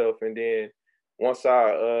myself. And then once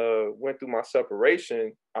I went through my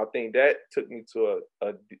separation, I think that took me to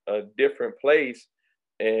a different place.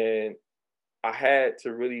 And I had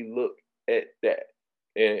to really look at that.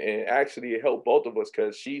 And actually it helped both of us,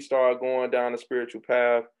 because she started going down the spiritual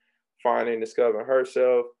path, discovering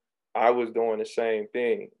herself. I was doing the same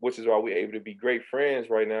thing, which is why we're able to be great friends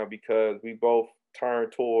right now, because we both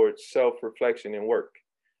turned towards self-reflection and work.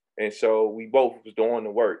 And so we both was doing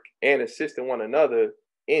the work and assisting one another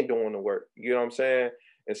in doing the work. You know what I'm saying?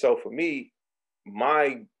 And so for me,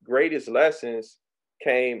 my greatest lessons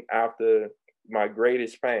came after my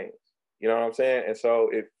greatest pains. You know what I'm saying? And so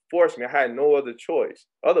it forced me. I had no other choice.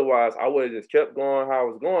 Otherwise, I would have just kept going how I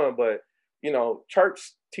was going. But,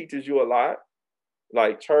 church teaches you a lot.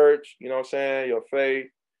 Like church, you know what I'm saying? Your faith,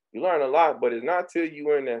 you learn a lot, but it's not till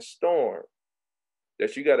you're in that storm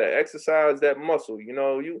that you got to exercise that muscle.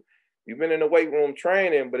 You've been in the weight room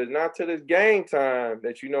training, but it's not till it's game time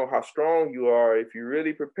that you know how strong you are, if you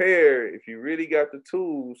really prepare, if you really got the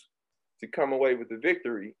tools to come away with the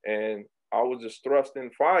victory. And I was just thrust in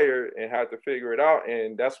fire and had to figure it out.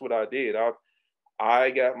 And that's what I did. I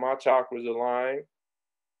got my chakras aligned,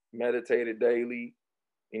 meditated daily,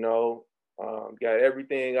 got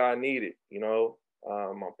everything I needed,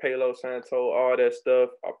 my Palo Santo, all that stuff.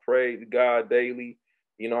 I prayed to God daily.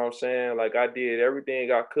 You know what I'm saying? Like I did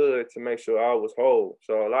everything I could to make sure I was whole.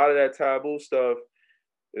 So a lot of that taboo stuff,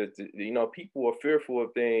 people are fearful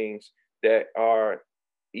of things that are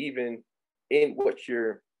even in what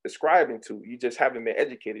you're ascribing to. You just haven't been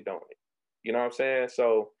educated on it. You know what I'm saying?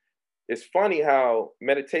 So it's funny how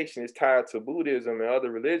meditation is tied to Buddhism and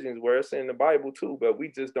other religions, where it's in the Bible too, but we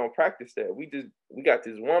just don't practice that. We got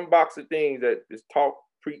this one box of things that is taught,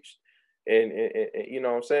 preached, and you know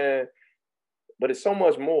what I'm saying? But it's so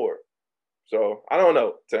much more. So I don't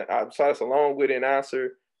know. So that's a long-winded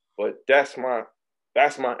answer, but that's my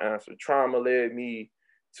answer. Trauma led me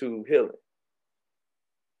to healing.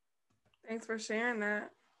 Thanks for sharing that.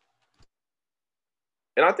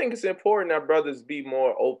 And I think it's important that brothers be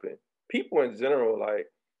more open. People in general, like,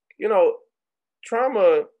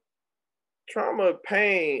 trauma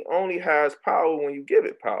pain only has power when you give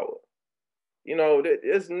it power.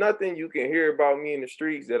 There's nothing you can hear about me in the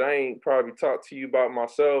streets that I ain't probably talked to you about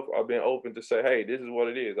myself. I've been open to say, hey, this is what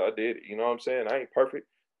it is. I did it. You know what I'm saying? I ain't perfect.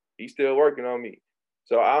 He's still working on me.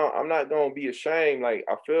 So I'm not going to be ashamed. Like,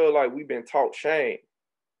 I feel like we've been taught shame.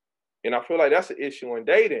 And I feel like that's an issue in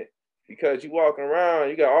dating, because you walking around,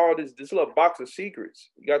 you got all this little box of secrets.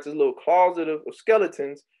 You got this little closet of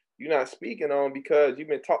skeletons you're not speaking on because you've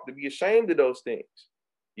been taught to be ashamed of those things,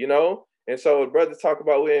 you know? And so brothers talk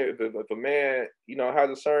about if a man, you know,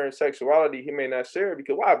 has a certain sexuality, he may not share it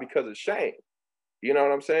because why? Because of shame. You know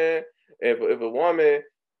what I'm saying? If a woman,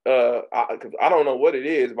 I don't know what it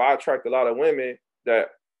is, but I attract a lot of women that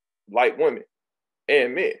like women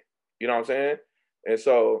and men. You know what I'm saying? And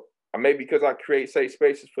so maybe because I create safe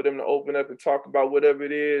spaces for them to open up and talk about whatever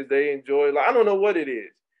it is they enjoy. Like, I don't know what it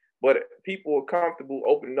is, but people are comfortable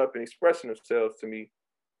opening up and expressing themselves to me.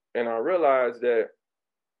 And I realize that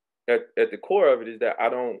at the core of it is that I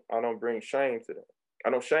don't bring shame to them.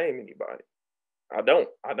 I don't shame anybody. I don't.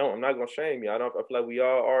 I'm not gonna shame you. I feel like we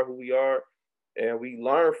all are who we are, and we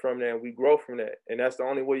learn from that and we grow from that. And that's the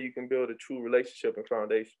only way you can build a true relationship and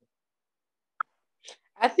foundation.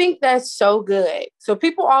 I think that's so good. So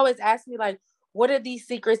people always ask me, like, what are these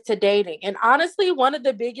secrets to dating? And honestly, one of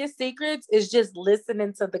the biggest secrets is just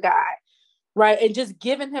listening to the guy, right? And just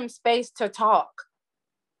giving him space to talk.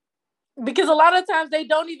 Because a lot of times they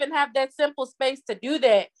don't even have that simple space to do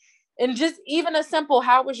that. And just even a simple,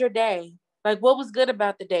 how was your day? Like, what was good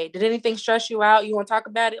about the day? Did anything stress you out? You want to talk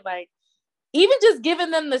about it? Like, even just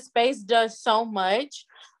giving them the space does so much,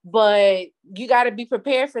 but you got to be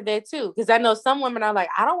prepared for that too. Because I know some women are like,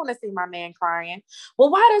 I don't want to see my man crying.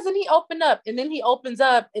 Well, why doesn't he open up? And then he opens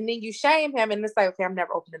up and then you shame him. And it's like, okay, I'm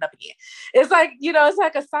never opening up again. It's like, you know, it's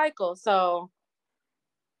like a cycle. So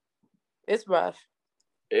it's rough.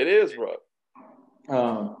 It is rough.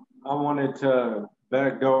 I wanted to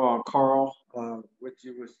better go on Carl, what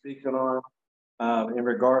you were speaking on in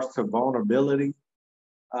regards to vulnerability.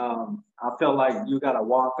 I feel like you got to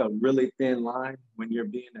walk a really thin line when you're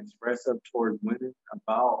being expressive towards women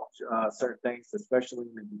about certain things, especially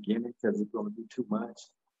in the beginning, because it's going to be too much.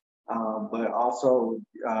 But also,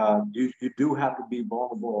 you do have to be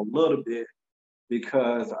vulnerable a little bit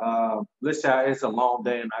because, let's say it's a long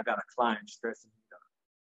day and I got a client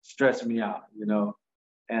stressing me out, you know,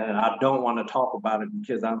 and I don't want to talk about it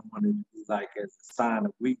because I don't want it to be like as a sign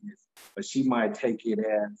of weakness, but she might take it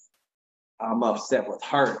as I'm upset with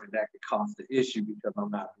her, and that could cause the issue because I'm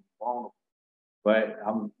not being vulnerable. But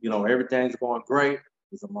you know, everything's going great.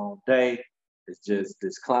 It's a long day. It's just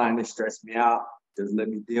this client is stressing me out. Just let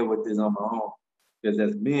me deal with this on my own. Because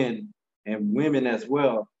as men and women as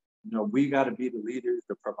well, you know, we got to be the leaders,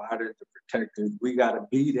 the providers, the protectors. We got to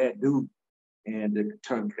be that dude. And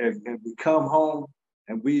if we come home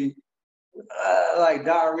and we like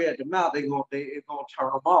diarrhea at the mouth, it's gonna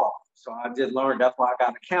turn them off. So I just learned that's why I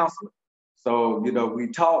got a counselor. So, you know, we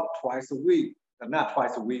talk twice a week, not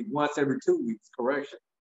twice a week, once every 2 weeks, correction.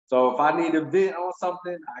 So if I need to vent on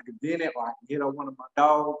something, I can vent it, or I can get on one of my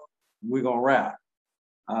dogs, and we're gonna rap.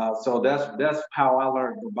 So that's how I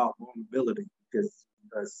learned about vulnerability, because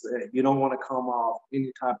you don't want to come off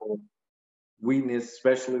any type of weakness,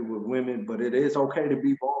 especially with women, but it is okay to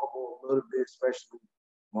be vulnerable a little bit, especially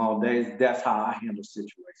on days. That's how I handle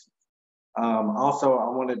situations. Also, I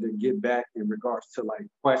wanted to get back in regards to like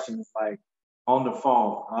questions like on the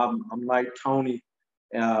phone. I'm like Tony.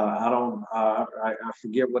 I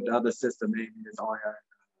forget what the other sister name is.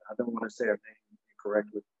 I don't want to say her name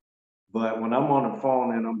incorrectly. But when I'm on the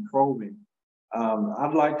phone and I'm probing,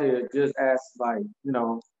 I'd like to just ask, like, you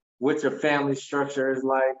know, what your family structure is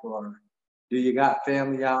like, or do you got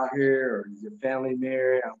family out here, or is your family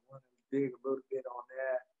married? I want to dig a little bit on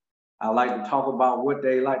that. I like to talk about what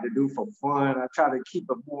they like to do for fun. I try to keep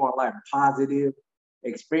it more like positive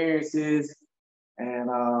experiences, and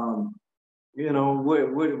you know,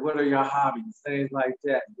 what are your hobbies, things like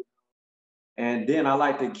that. And then I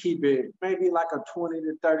like to keep it maybe like a 20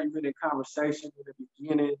 to 30-minute conversation in the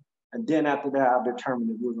beginning, and then after that, I'll determine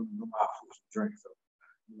if we're gonna go out for some drinks.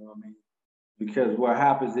 You know what I mean? Because what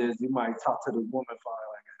happens is you might talk to the woman for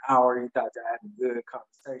like an hour, you thought you had a good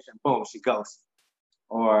conversation, boom, she goes.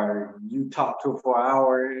 Or you talk to her for an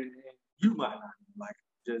hour and you might not like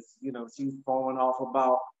it. Just, you know, she's falling off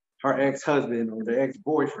about her ex-husband or the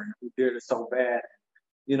ex-boyfriend who did it so bad,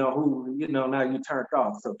 you know, who, you know, now you turned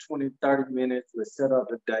off. So 20, 30 minutes, let's set up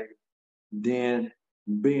the date. Then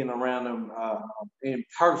being around them in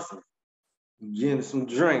person, getting some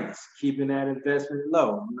drinks, keeping that investment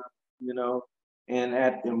low, you know, and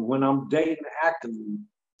when I'm dating actively,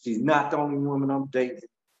 she's not the only woman I'm dating.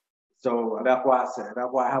 So that's why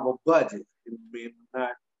I have a budget. I'm not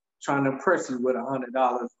trying to impress you with $100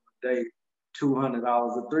 a day, $200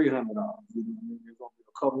 or $300. There's gonna be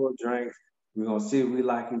a couple of drinks. We're gonna see if we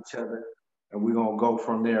like each other, and we're gonna go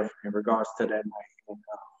from there in regards to that night and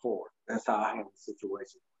forward. That's how I handle the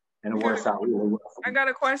situation. and it works out really well. I got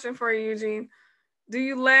a question for you, Eugene. Do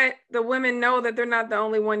you let the women know that they're not the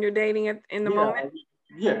only one you're dating in the moment?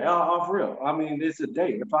 Yeah, off real. I mean, it's a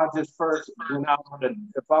date. If I just first went out on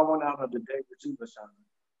if I went out on the date with you, LaShawn,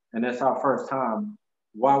 and that's our first time,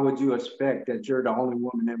 why would you expect that you're the only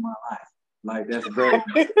woman in my life? Like, that's very.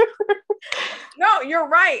 No, you're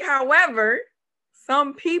right. However,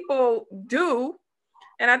 some people do,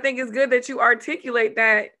 and I think it's good that you articulate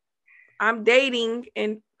that I'm dating,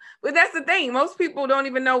 but that's the thing. Most people don't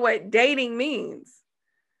even know what dating means.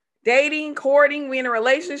 Dating, courting, we in a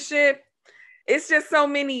relationship. It's just so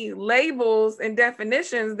many labels and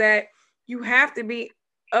definitions that you have to be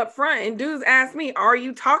upfront. And dudes ask me, are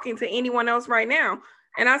you talking to anyone else right now?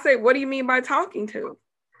 And I say, what do you mean by talking to?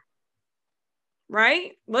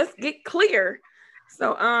 Right? Let's get clear.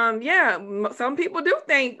 So, yeah, some people do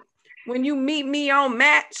think when you meet me on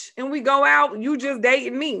Match and we go out, you just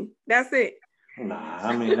dating me. That's it.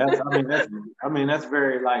 Nah, that's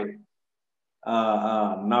very like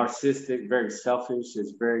narcissistic, very selfish.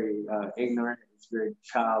 It's very ignorant. It's very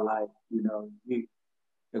childlike. You know,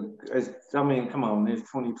 come on. It's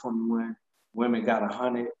 2021. Women got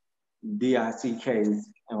 100 DICKs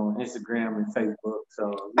on Instagram and Facebook.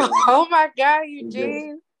 So oh my God,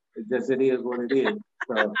 Eugene. It is what it is.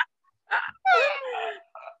 So.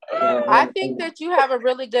 I think that you have a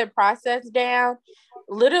really good process down.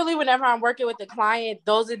 Literally, whenever I'm working with a client,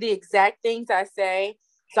 those are the exact things I say.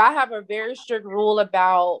 So I have a very strict rule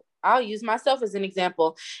about, I'll use myself as an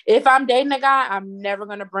example. If I'm dating a guy, I'm never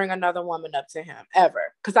going to bring another woman up to him,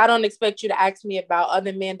 ever. Because I don't expect you to ask me about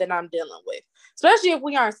other men that I'm dealing with, especially if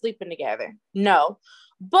we aren't sleeping together. No.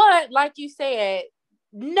 But like you said,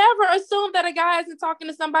 never assume that a guy isn't talking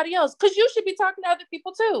to somebody else, because you should be talking to other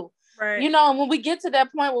people too. Right. You know, and when we get to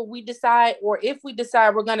that point where we decide, or if we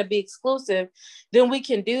decide we're going to be exclusive, then we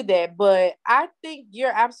can do that. But I think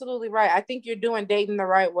you're absolutely right. I think you're doing dating the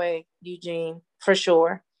right way, Eugene, for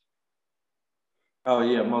sure. Oh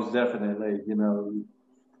yeah, most definitely. You know,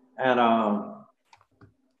 and I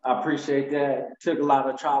appreciate that. Took a lot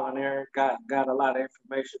of trial and error. Got a lot of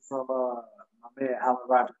information from my man Alan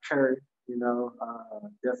Roger Curry. You know,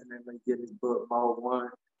 definitely get his book Mode 1.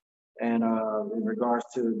 And in regards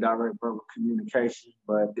to direct verbal communication,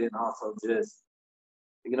 but then also just,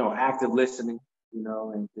 you know, active listening, you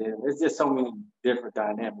know, and then it's just so many different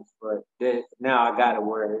dynamics. But now I got it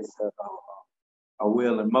where it's a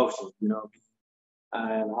wheel in motion, you know.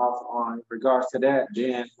 And also in regards to that,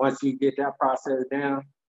 then once you get that process down,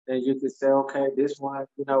 then you can say, okay, this one,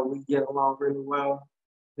 you know, we get along really well.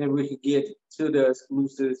 Then we could get to the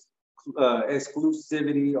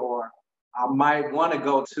exclusivity, or I might want to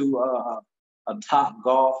go to a Top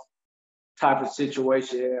Golf type of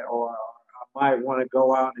situation, or I might want to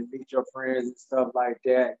go out and meet your friends and stuff like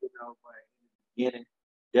that, you know. But in the beginning,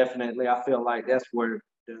 definitely, I feel like that's where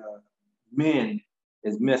the men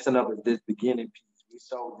is messing up with this beginning piece. We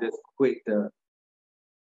so just quick to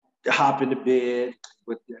hop into bed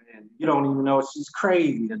and you don't even know if she's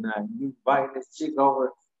crazy or not. You invite this chick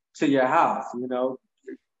over to your house, you know.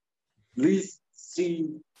 At least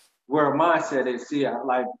see where mindset is. See,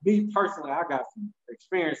 like me personally, I got some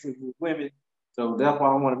experiences with women, so that's why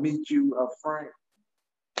I want to meet you up front,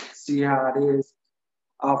 see how it is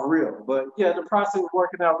off real. But yeah, the process is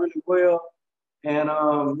working out really well, and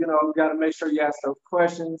you know, you got to make sure you ask those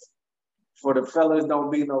questions. For the fellas, don't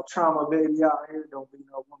be no trauma baby out here. Don't be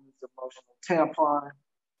no woman's emotional tampon,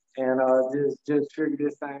 and just figure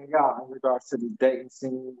this thing out in regards to the dating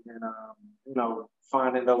scene, and you know,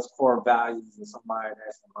 finding those core values in somebody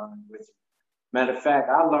that's in line with you. Matter of fact,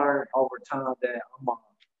 I learned over time that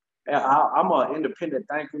I'm an independent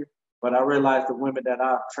thinker, but I realized the women that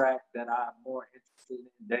I attract, that I'm more interested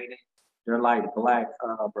in dating, they're like Black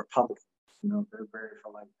Republicans. You know, they're very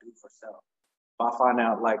for like do for self. If I find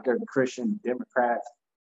out like they're Christian Democrats,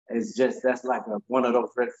 that's like one of those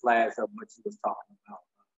red flags of what you was talking about,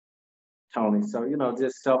 Tony. So, you know,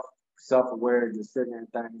 just self-aware, just figuring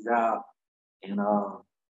things out, and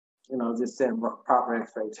you know, just setting proper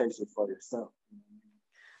expectations for yourself.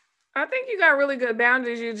 I think you got really good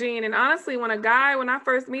boundaries, Eugene. And honestly, when I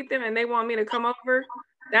first meet them and they want me to come over,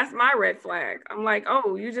 that's my red flag. I'm like,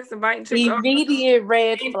 oh, you just inviting chicks over. Immediate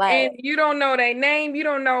red flag. And you don't know their name, you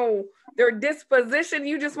don't know their disposition.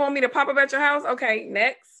 You just want me to pop up at your house. Okay,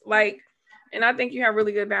 next. Like, and I think you have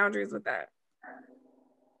really good boundaries with that.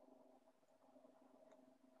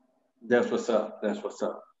 That's what's up. That's what's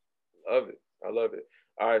up. Love it. I love it.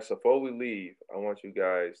 All right, so before we leave, I want you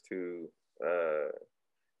guys to,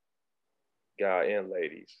 guy and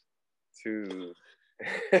ladies, to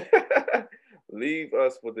leave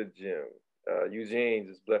us with a gem. Eugene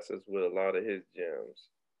just blessed us with a lot of his gems.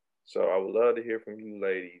 So I would love to hear from you,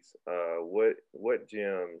 ladies. What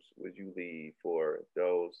gems would you leave for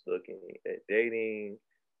those looking at dating,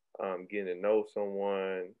 getting to know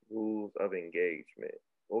someone, rules of engagement?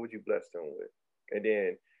 What would you bless them with? And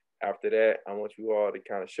then after that, I want you all to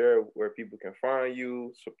kind of share where people can find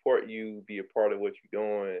you, support you, be a part of what you're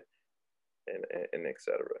doing, and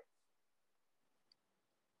etc.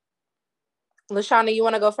 LaShawna, you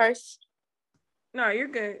want to go first? No, you're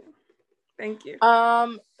good. Thank you.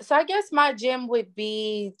 So I guess my gem would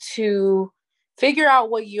be to figure out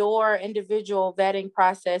what your individual vetting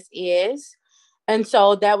process is. And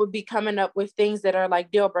so that would be coming up with things that are like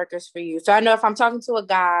deal breakers for you. So I know if I'm talking to a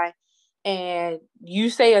guy and you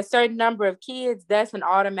say a certain number of kids, that's an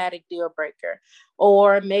automatic deal breaker.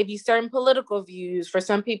 Or maybe certain political views. For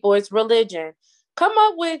some people, it's religion. Come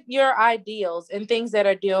up with your ideals and things that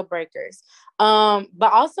are deal breakers.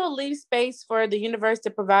 But also leave space for the universe to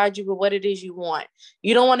provide you with what it is you want.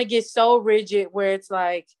 You don't want to get so rigid where it's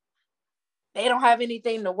like they don't have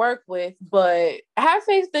anything to work with, but have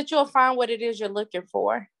faith that you'll find what it is you're looking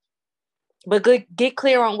for. But get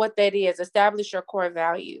clear on what that is. Establish your core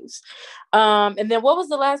values. And then what was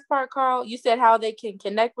the last part, Carl? You said how they can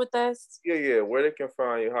connect with us? Yeah. Where they can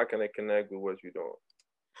find you, how can they connect with what you're doing?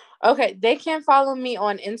 Okay, they can follow me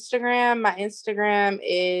on Instagram. My Instagram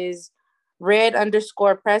is red_presidents,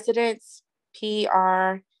 PRECEDENCE.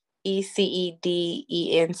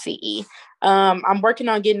 I'm working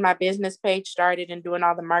on getting my business page started and doing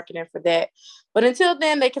all the marketing for that. But until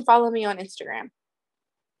then, they can follow me on Instagram.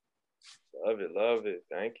 Love it.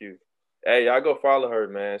 Thank you. Hey, y'all go follow her,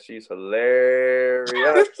 man. She's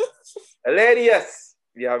hilarious. Hilarious.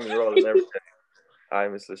 You have me rolling every day. All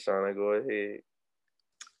right, Miss LaShawna, go ahead.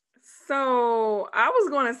 So I was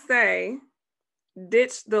going to say,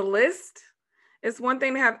 ditch the list. It's one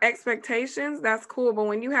thing to have expectations. That's cool. But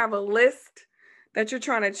when you have a list that you're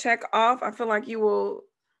trying to check off, I feel like you will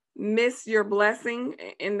miss your blessing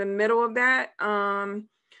in the middle of that.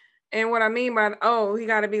 And what I mean by, he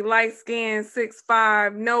got to be light-skinned,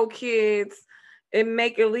 6'5", no kids, and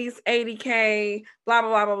make at least 80K, blah, blah,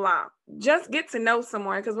 blah, blah, blah. Just get to know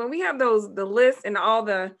someone. Because when we have the list and all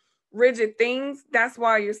the rigid things, that's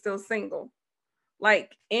why you're still single.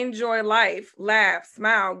 Like, enjoy life, laugh,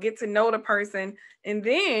 smile, get to know the person. And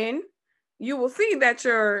then you will see that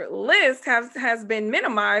your list has been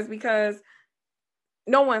minimized because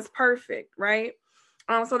no one's perfect, right?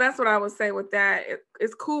 So that's what I would say with that.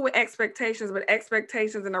 It's cool with expectations, but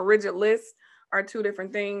expectations and a rigid list are two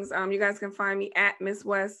different things. You guys can find me at Miss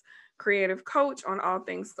West Creative Coach on all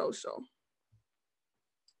things social.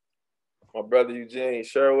 My brother Eugene,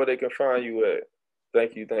 share where they can find you at.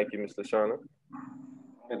 Thank you, Mr. LaShawna.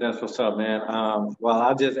 And that's what's up, man. Well,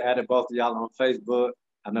 I just added both of y'all on Facebook.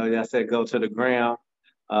 I know y'all said go to the gram.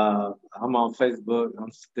 I'm on Facebook.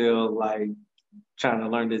 I'm still like trying to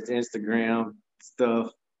learn this Instagram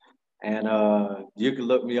stuff. And you can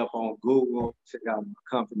look me up on Google. Check out my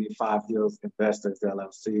company, 5 Hills Investors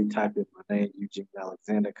LLC. Type in my name, Eugene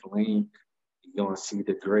Alexander Killeen. You're going to see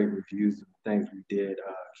the great reviews and things we did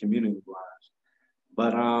community-wise.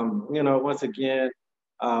 But, once again,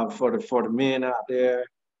 for the men out there,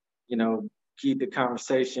 keep the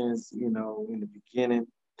conversations, in the beginning,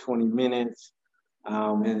 20 minutes.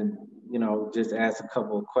 And, just ask a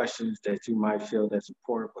couple of questions that you might feel that's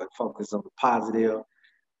important, but focus on the positive.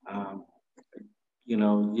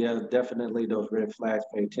 Definitely those red flags,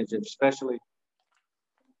 pay attention, especially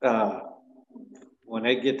when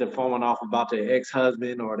they get to phone off about their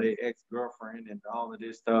ex-husband or their ex-girlfriend and all of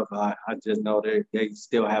this stuff. I just know they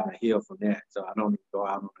still haven't healed from that. So I don't even go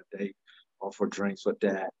out on a date or for drinks with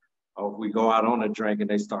that. Or if we go out on a drink and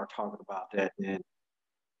they start talking about that, then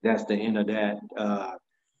that's the end of that.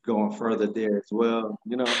 Going further there as well,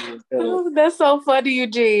 So, that's so funny,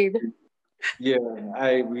 Eugene. Yeah,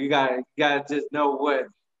 you gotta just know what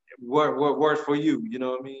works for you. You know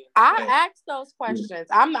what I mean? I ask those questions.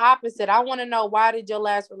 Yeah. I'm the opposite. I want to know, why did your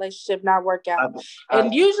last relationship not work out?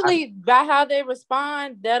 And usually by how they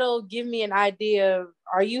respond, that'll give me an idea of,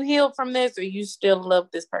 are you healed from this or you still love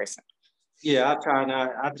this person? Yeah, I try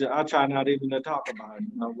not even to talk about it.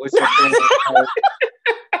 What's your thing?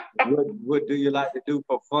 What do you like to do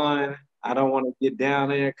for fun? I don't want to get down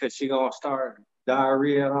there because she gonna start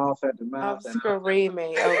diarrhea off at the mouth. I'm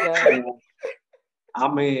screaming. Okay. I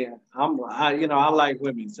mean, I like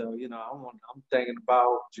women, so I'm thinking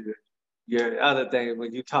about your other thing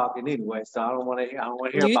when you talking anyway. So I don't want to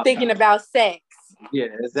hear. You thinking about sex? Yeah,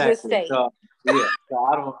 exactly. So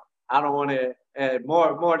I don't want to add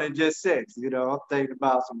more than just sex. I'm thinking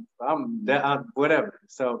about whatever.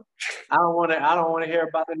 So I don't want to hear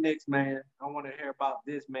about the next man. I want to hear about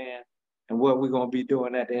this man and what we're gonna be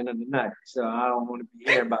doing at the end of the night. So I don't want to be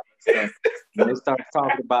hearing about that stuff. When they start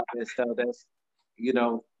talking about that stuff, that's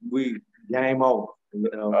we game over.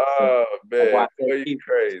 Oh man, you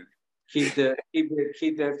crazy. Keep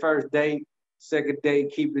that first date, second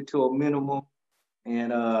date, keep it to a minimum.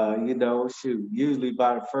 And shoot, usually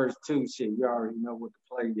by the first two, you already know what the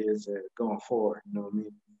play is going forward. You know what I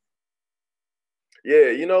mean?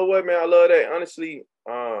 Yeah, you know what, man? I love that. Honestly,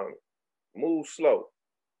 move slow.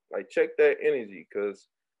 Like, check that energy, because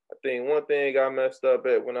I think one thing I messed up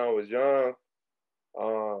at when I was young,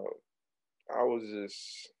 I was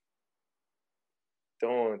just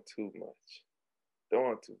doing too much,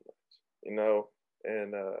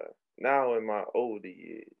 and now in my older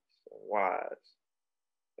years, I'm wise,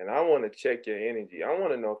 and I want to check your energy. I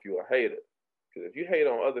want to know if you're a hater, because if you hate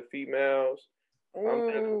on other females, I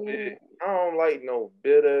don't like no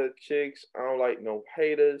bitter chicks. I don't like no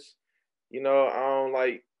haters. I don't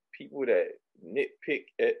like people that nitpick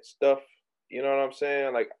at stuff. You know what I'm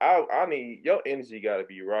saying? Like, I need, your energy got to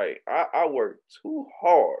be right. I work too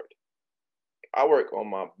hard. I work on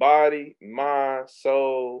my body, mind,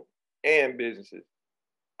 soul, and businesses.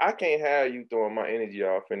 I can't have you throwing my energy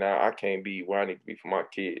off, and I can't be where I need to be for my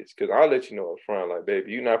kids. Because I'll let you know up front, like,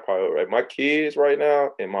 baby, you're not probably right. My kids right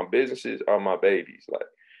now and my businesses are my babies. Like,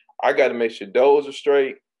 I got to make sure those are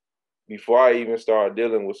straight before I even start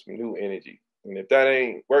dealing with some new energy. And if that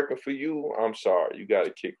ain't working for you, I'm sorry. You got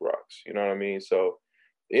to kick rocks. You know what I mean? So,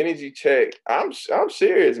 energy check. I'm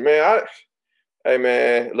serious, man. Hey,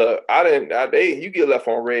 man, look, you get left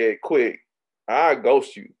on red quick, I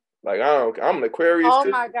ghost you. Like, I'm an Aquarius. Oh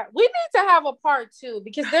my God. We need to have a part 2,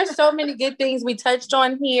 because there's so many good things we touched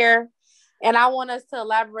on here. And I want us to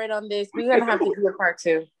elaborate on this. We're gonna have to do a part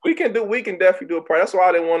 2. We can definitely do a part. That's why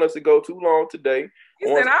I didn't want us to go too long today.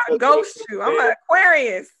 You said I'll ghost you. I'm an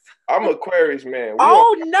Aquarius. I'm an Aquarius, man.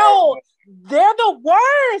 Oh no, they're the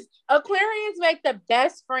worst. Aquarians make the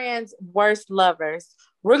best friends, worst lovers.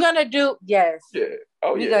 We're gonna do Yeah.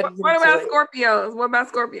 Oh yeah. What about Scorpios? What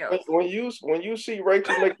about Scorpios? When you see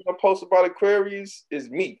Rachel making a post about Aquarius, it's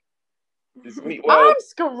me. It's me. Well, I'm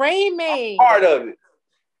screaming. I'm part of it.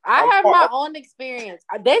 I have my own experience.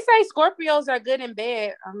 They say Scorpios are good in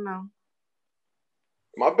bed. I don't know.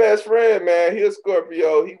 My best friend, man, he a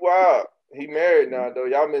Scorpio. He wild. He married now, though.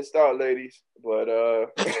 Y'all missed out, ladies. But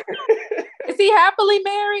is he happily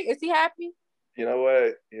married? Is he happy? You know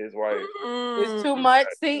what? His wife. It's too much.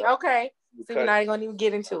 See, okay. So we're not gonna even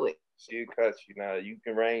get into it. She'll cut you. Now you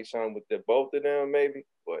can arrange something with the both of them, maybe,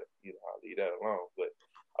 but I'll leave that alone. But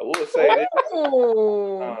I will say that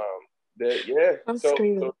So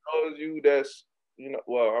those of you that's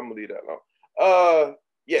well, I'm gonna leave that alone.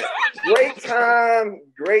 Yeah,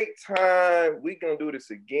 great time. We gonna do this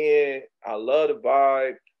again. I love the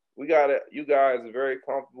vibe. You guys are very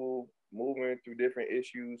comfortable moving through different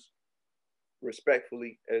issues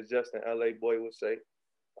respectfully, as Justin LA Boy would say.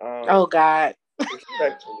 Oh God.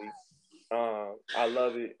 Respectfully. I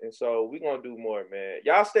love it. And so we're gonna do more, man.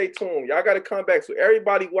 Y'all stay tuned. Y'all gotta come back. So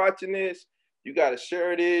everybody watching this, you gotta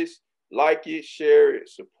share this, like it, share it,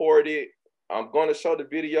 support it. I'm gonna show the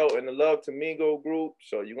video in the Love to Mingle group.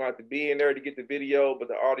 So you're gonna have to be in there to get the video, but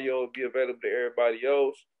the audio will be available to everybody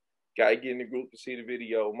else. Gotta get in the group to see the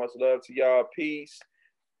video. Much love to y'all. Peace.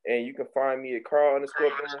 And you can find me at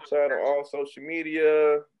Carl_Burnside on all social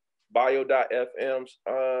media, bio.fm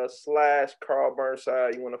 /Carl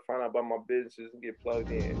Burnside. You want to find out about my businesses and get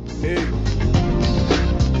plugged in. Peace.